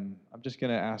 and I'm just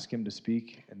going to ask him to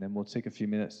speak, and then we'll take a few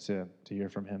minutes to hear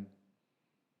from him.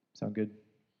 Sound good?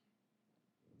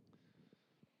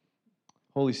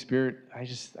 Holy Spirit, I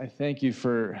thank you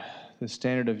for the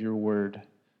standard of your word,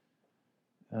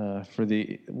 for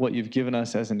what you've given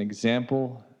us as an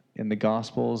example in the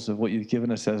Gospels, of what you've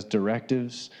given us as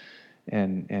directives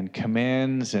and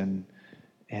commands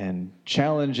and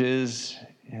challenges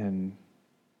and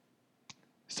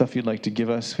stuff you'd like to give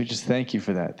us. We just thank you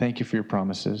for that. Thank you for your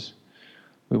promises.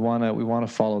 We want to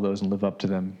follow those and live up to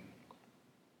them.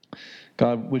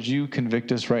 God, would you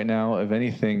convict us right now of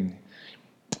anything,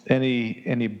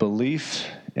 any belief,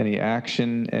 any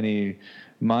action, any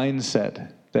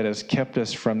mindset that has kept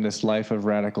us from this life of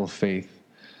radical faith,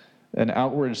 an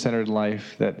outward-centered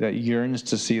life that yearns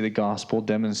to see the gospel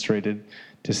demonstrated,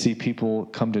 to see people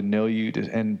come to know you,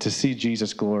 and to see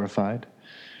Jesus glorified.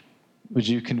 Would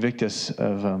you convict us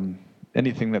of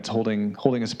anything that's holding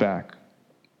us back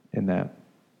in that?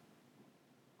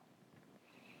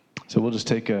 So we'll just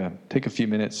take a few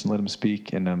minutes and let him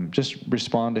speak, and just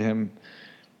respond to him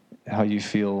how you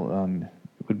feel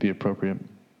would be appropriate.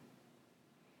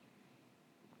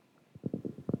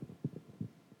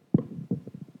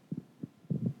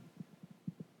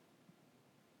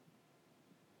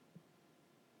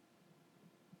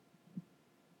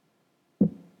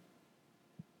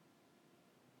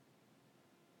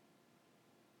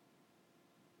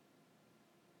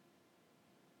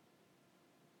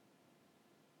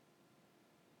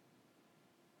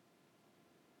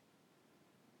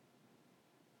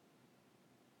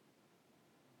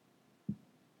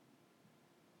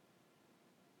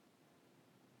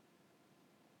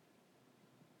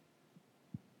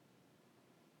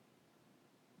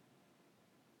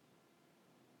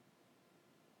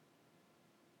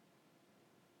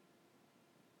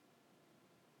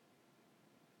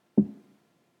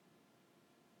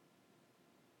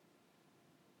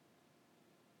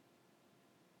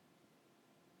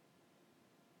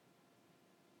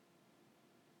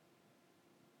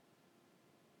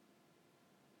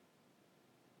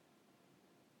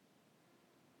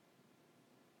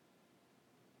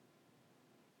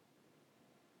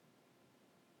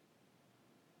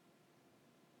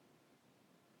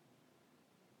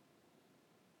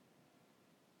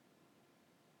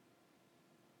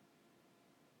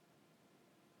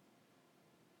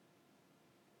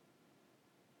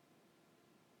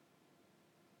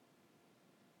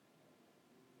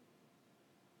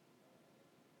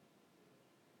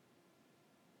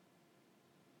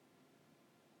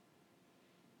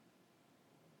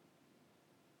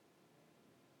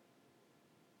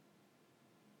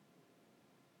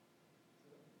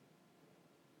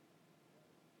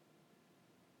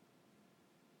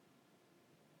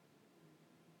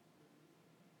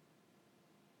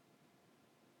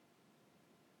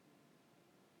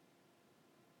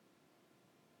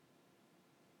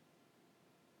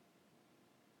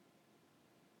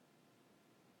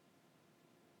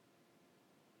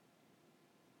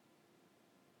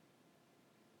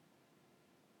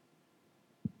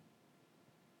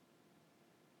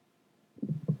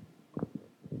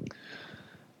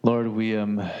 Lord,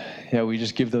 we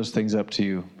just give those things up to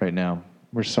you right now.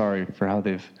 We're sorry for how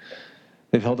they've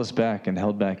held us back and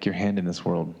held back your hand in this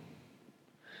world.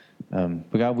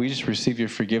 But God, we just receive your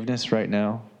forgiveness right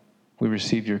now. We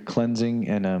receive your cleansing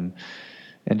and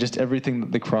just everything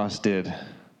that the cross did.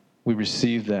 We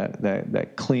receive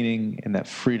that cleaning and that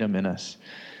freedom in us.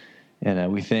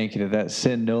 And we thank you that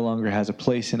sin no longer has a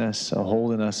place in us, a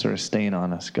hold in us, or a stain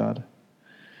on us, God.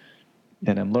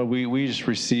 And Lord, we just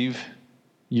receive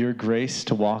your grace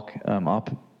to walk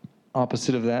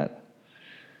opposite of that,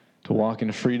 to walk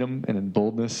in freedom and in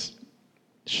boldness,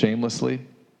 shamelessly,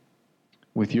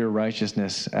 with your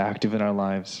righteousness active in our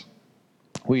lives.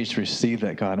 We just receive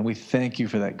that, God, and we thank you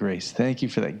for that grace. Thank you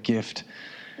for that gift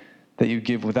that you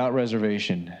give without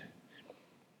reservation,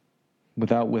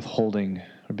 without withholding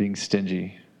or being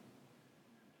stingy.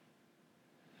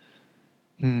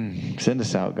 Send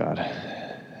us out, God.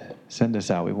 Send us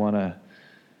out. We want to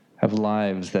have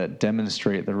lives that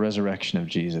demonstrate the resurrection of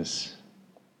Jesus,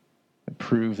 that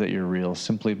prove that you're real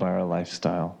simply by our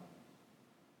lifestyle.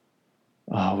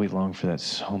 Oh, we long for that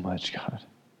so much, God.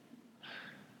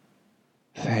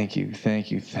 Thank you,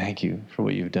 thank you, thank you for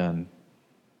what you've done.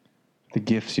 The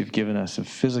gifts you've given us of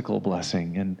physical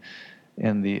blessing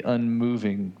and the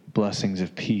unmoving blessings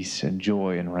of peace and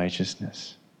joy and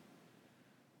righteousness.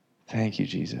 Thank you,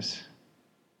 Jesus.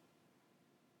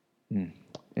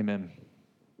 Amen.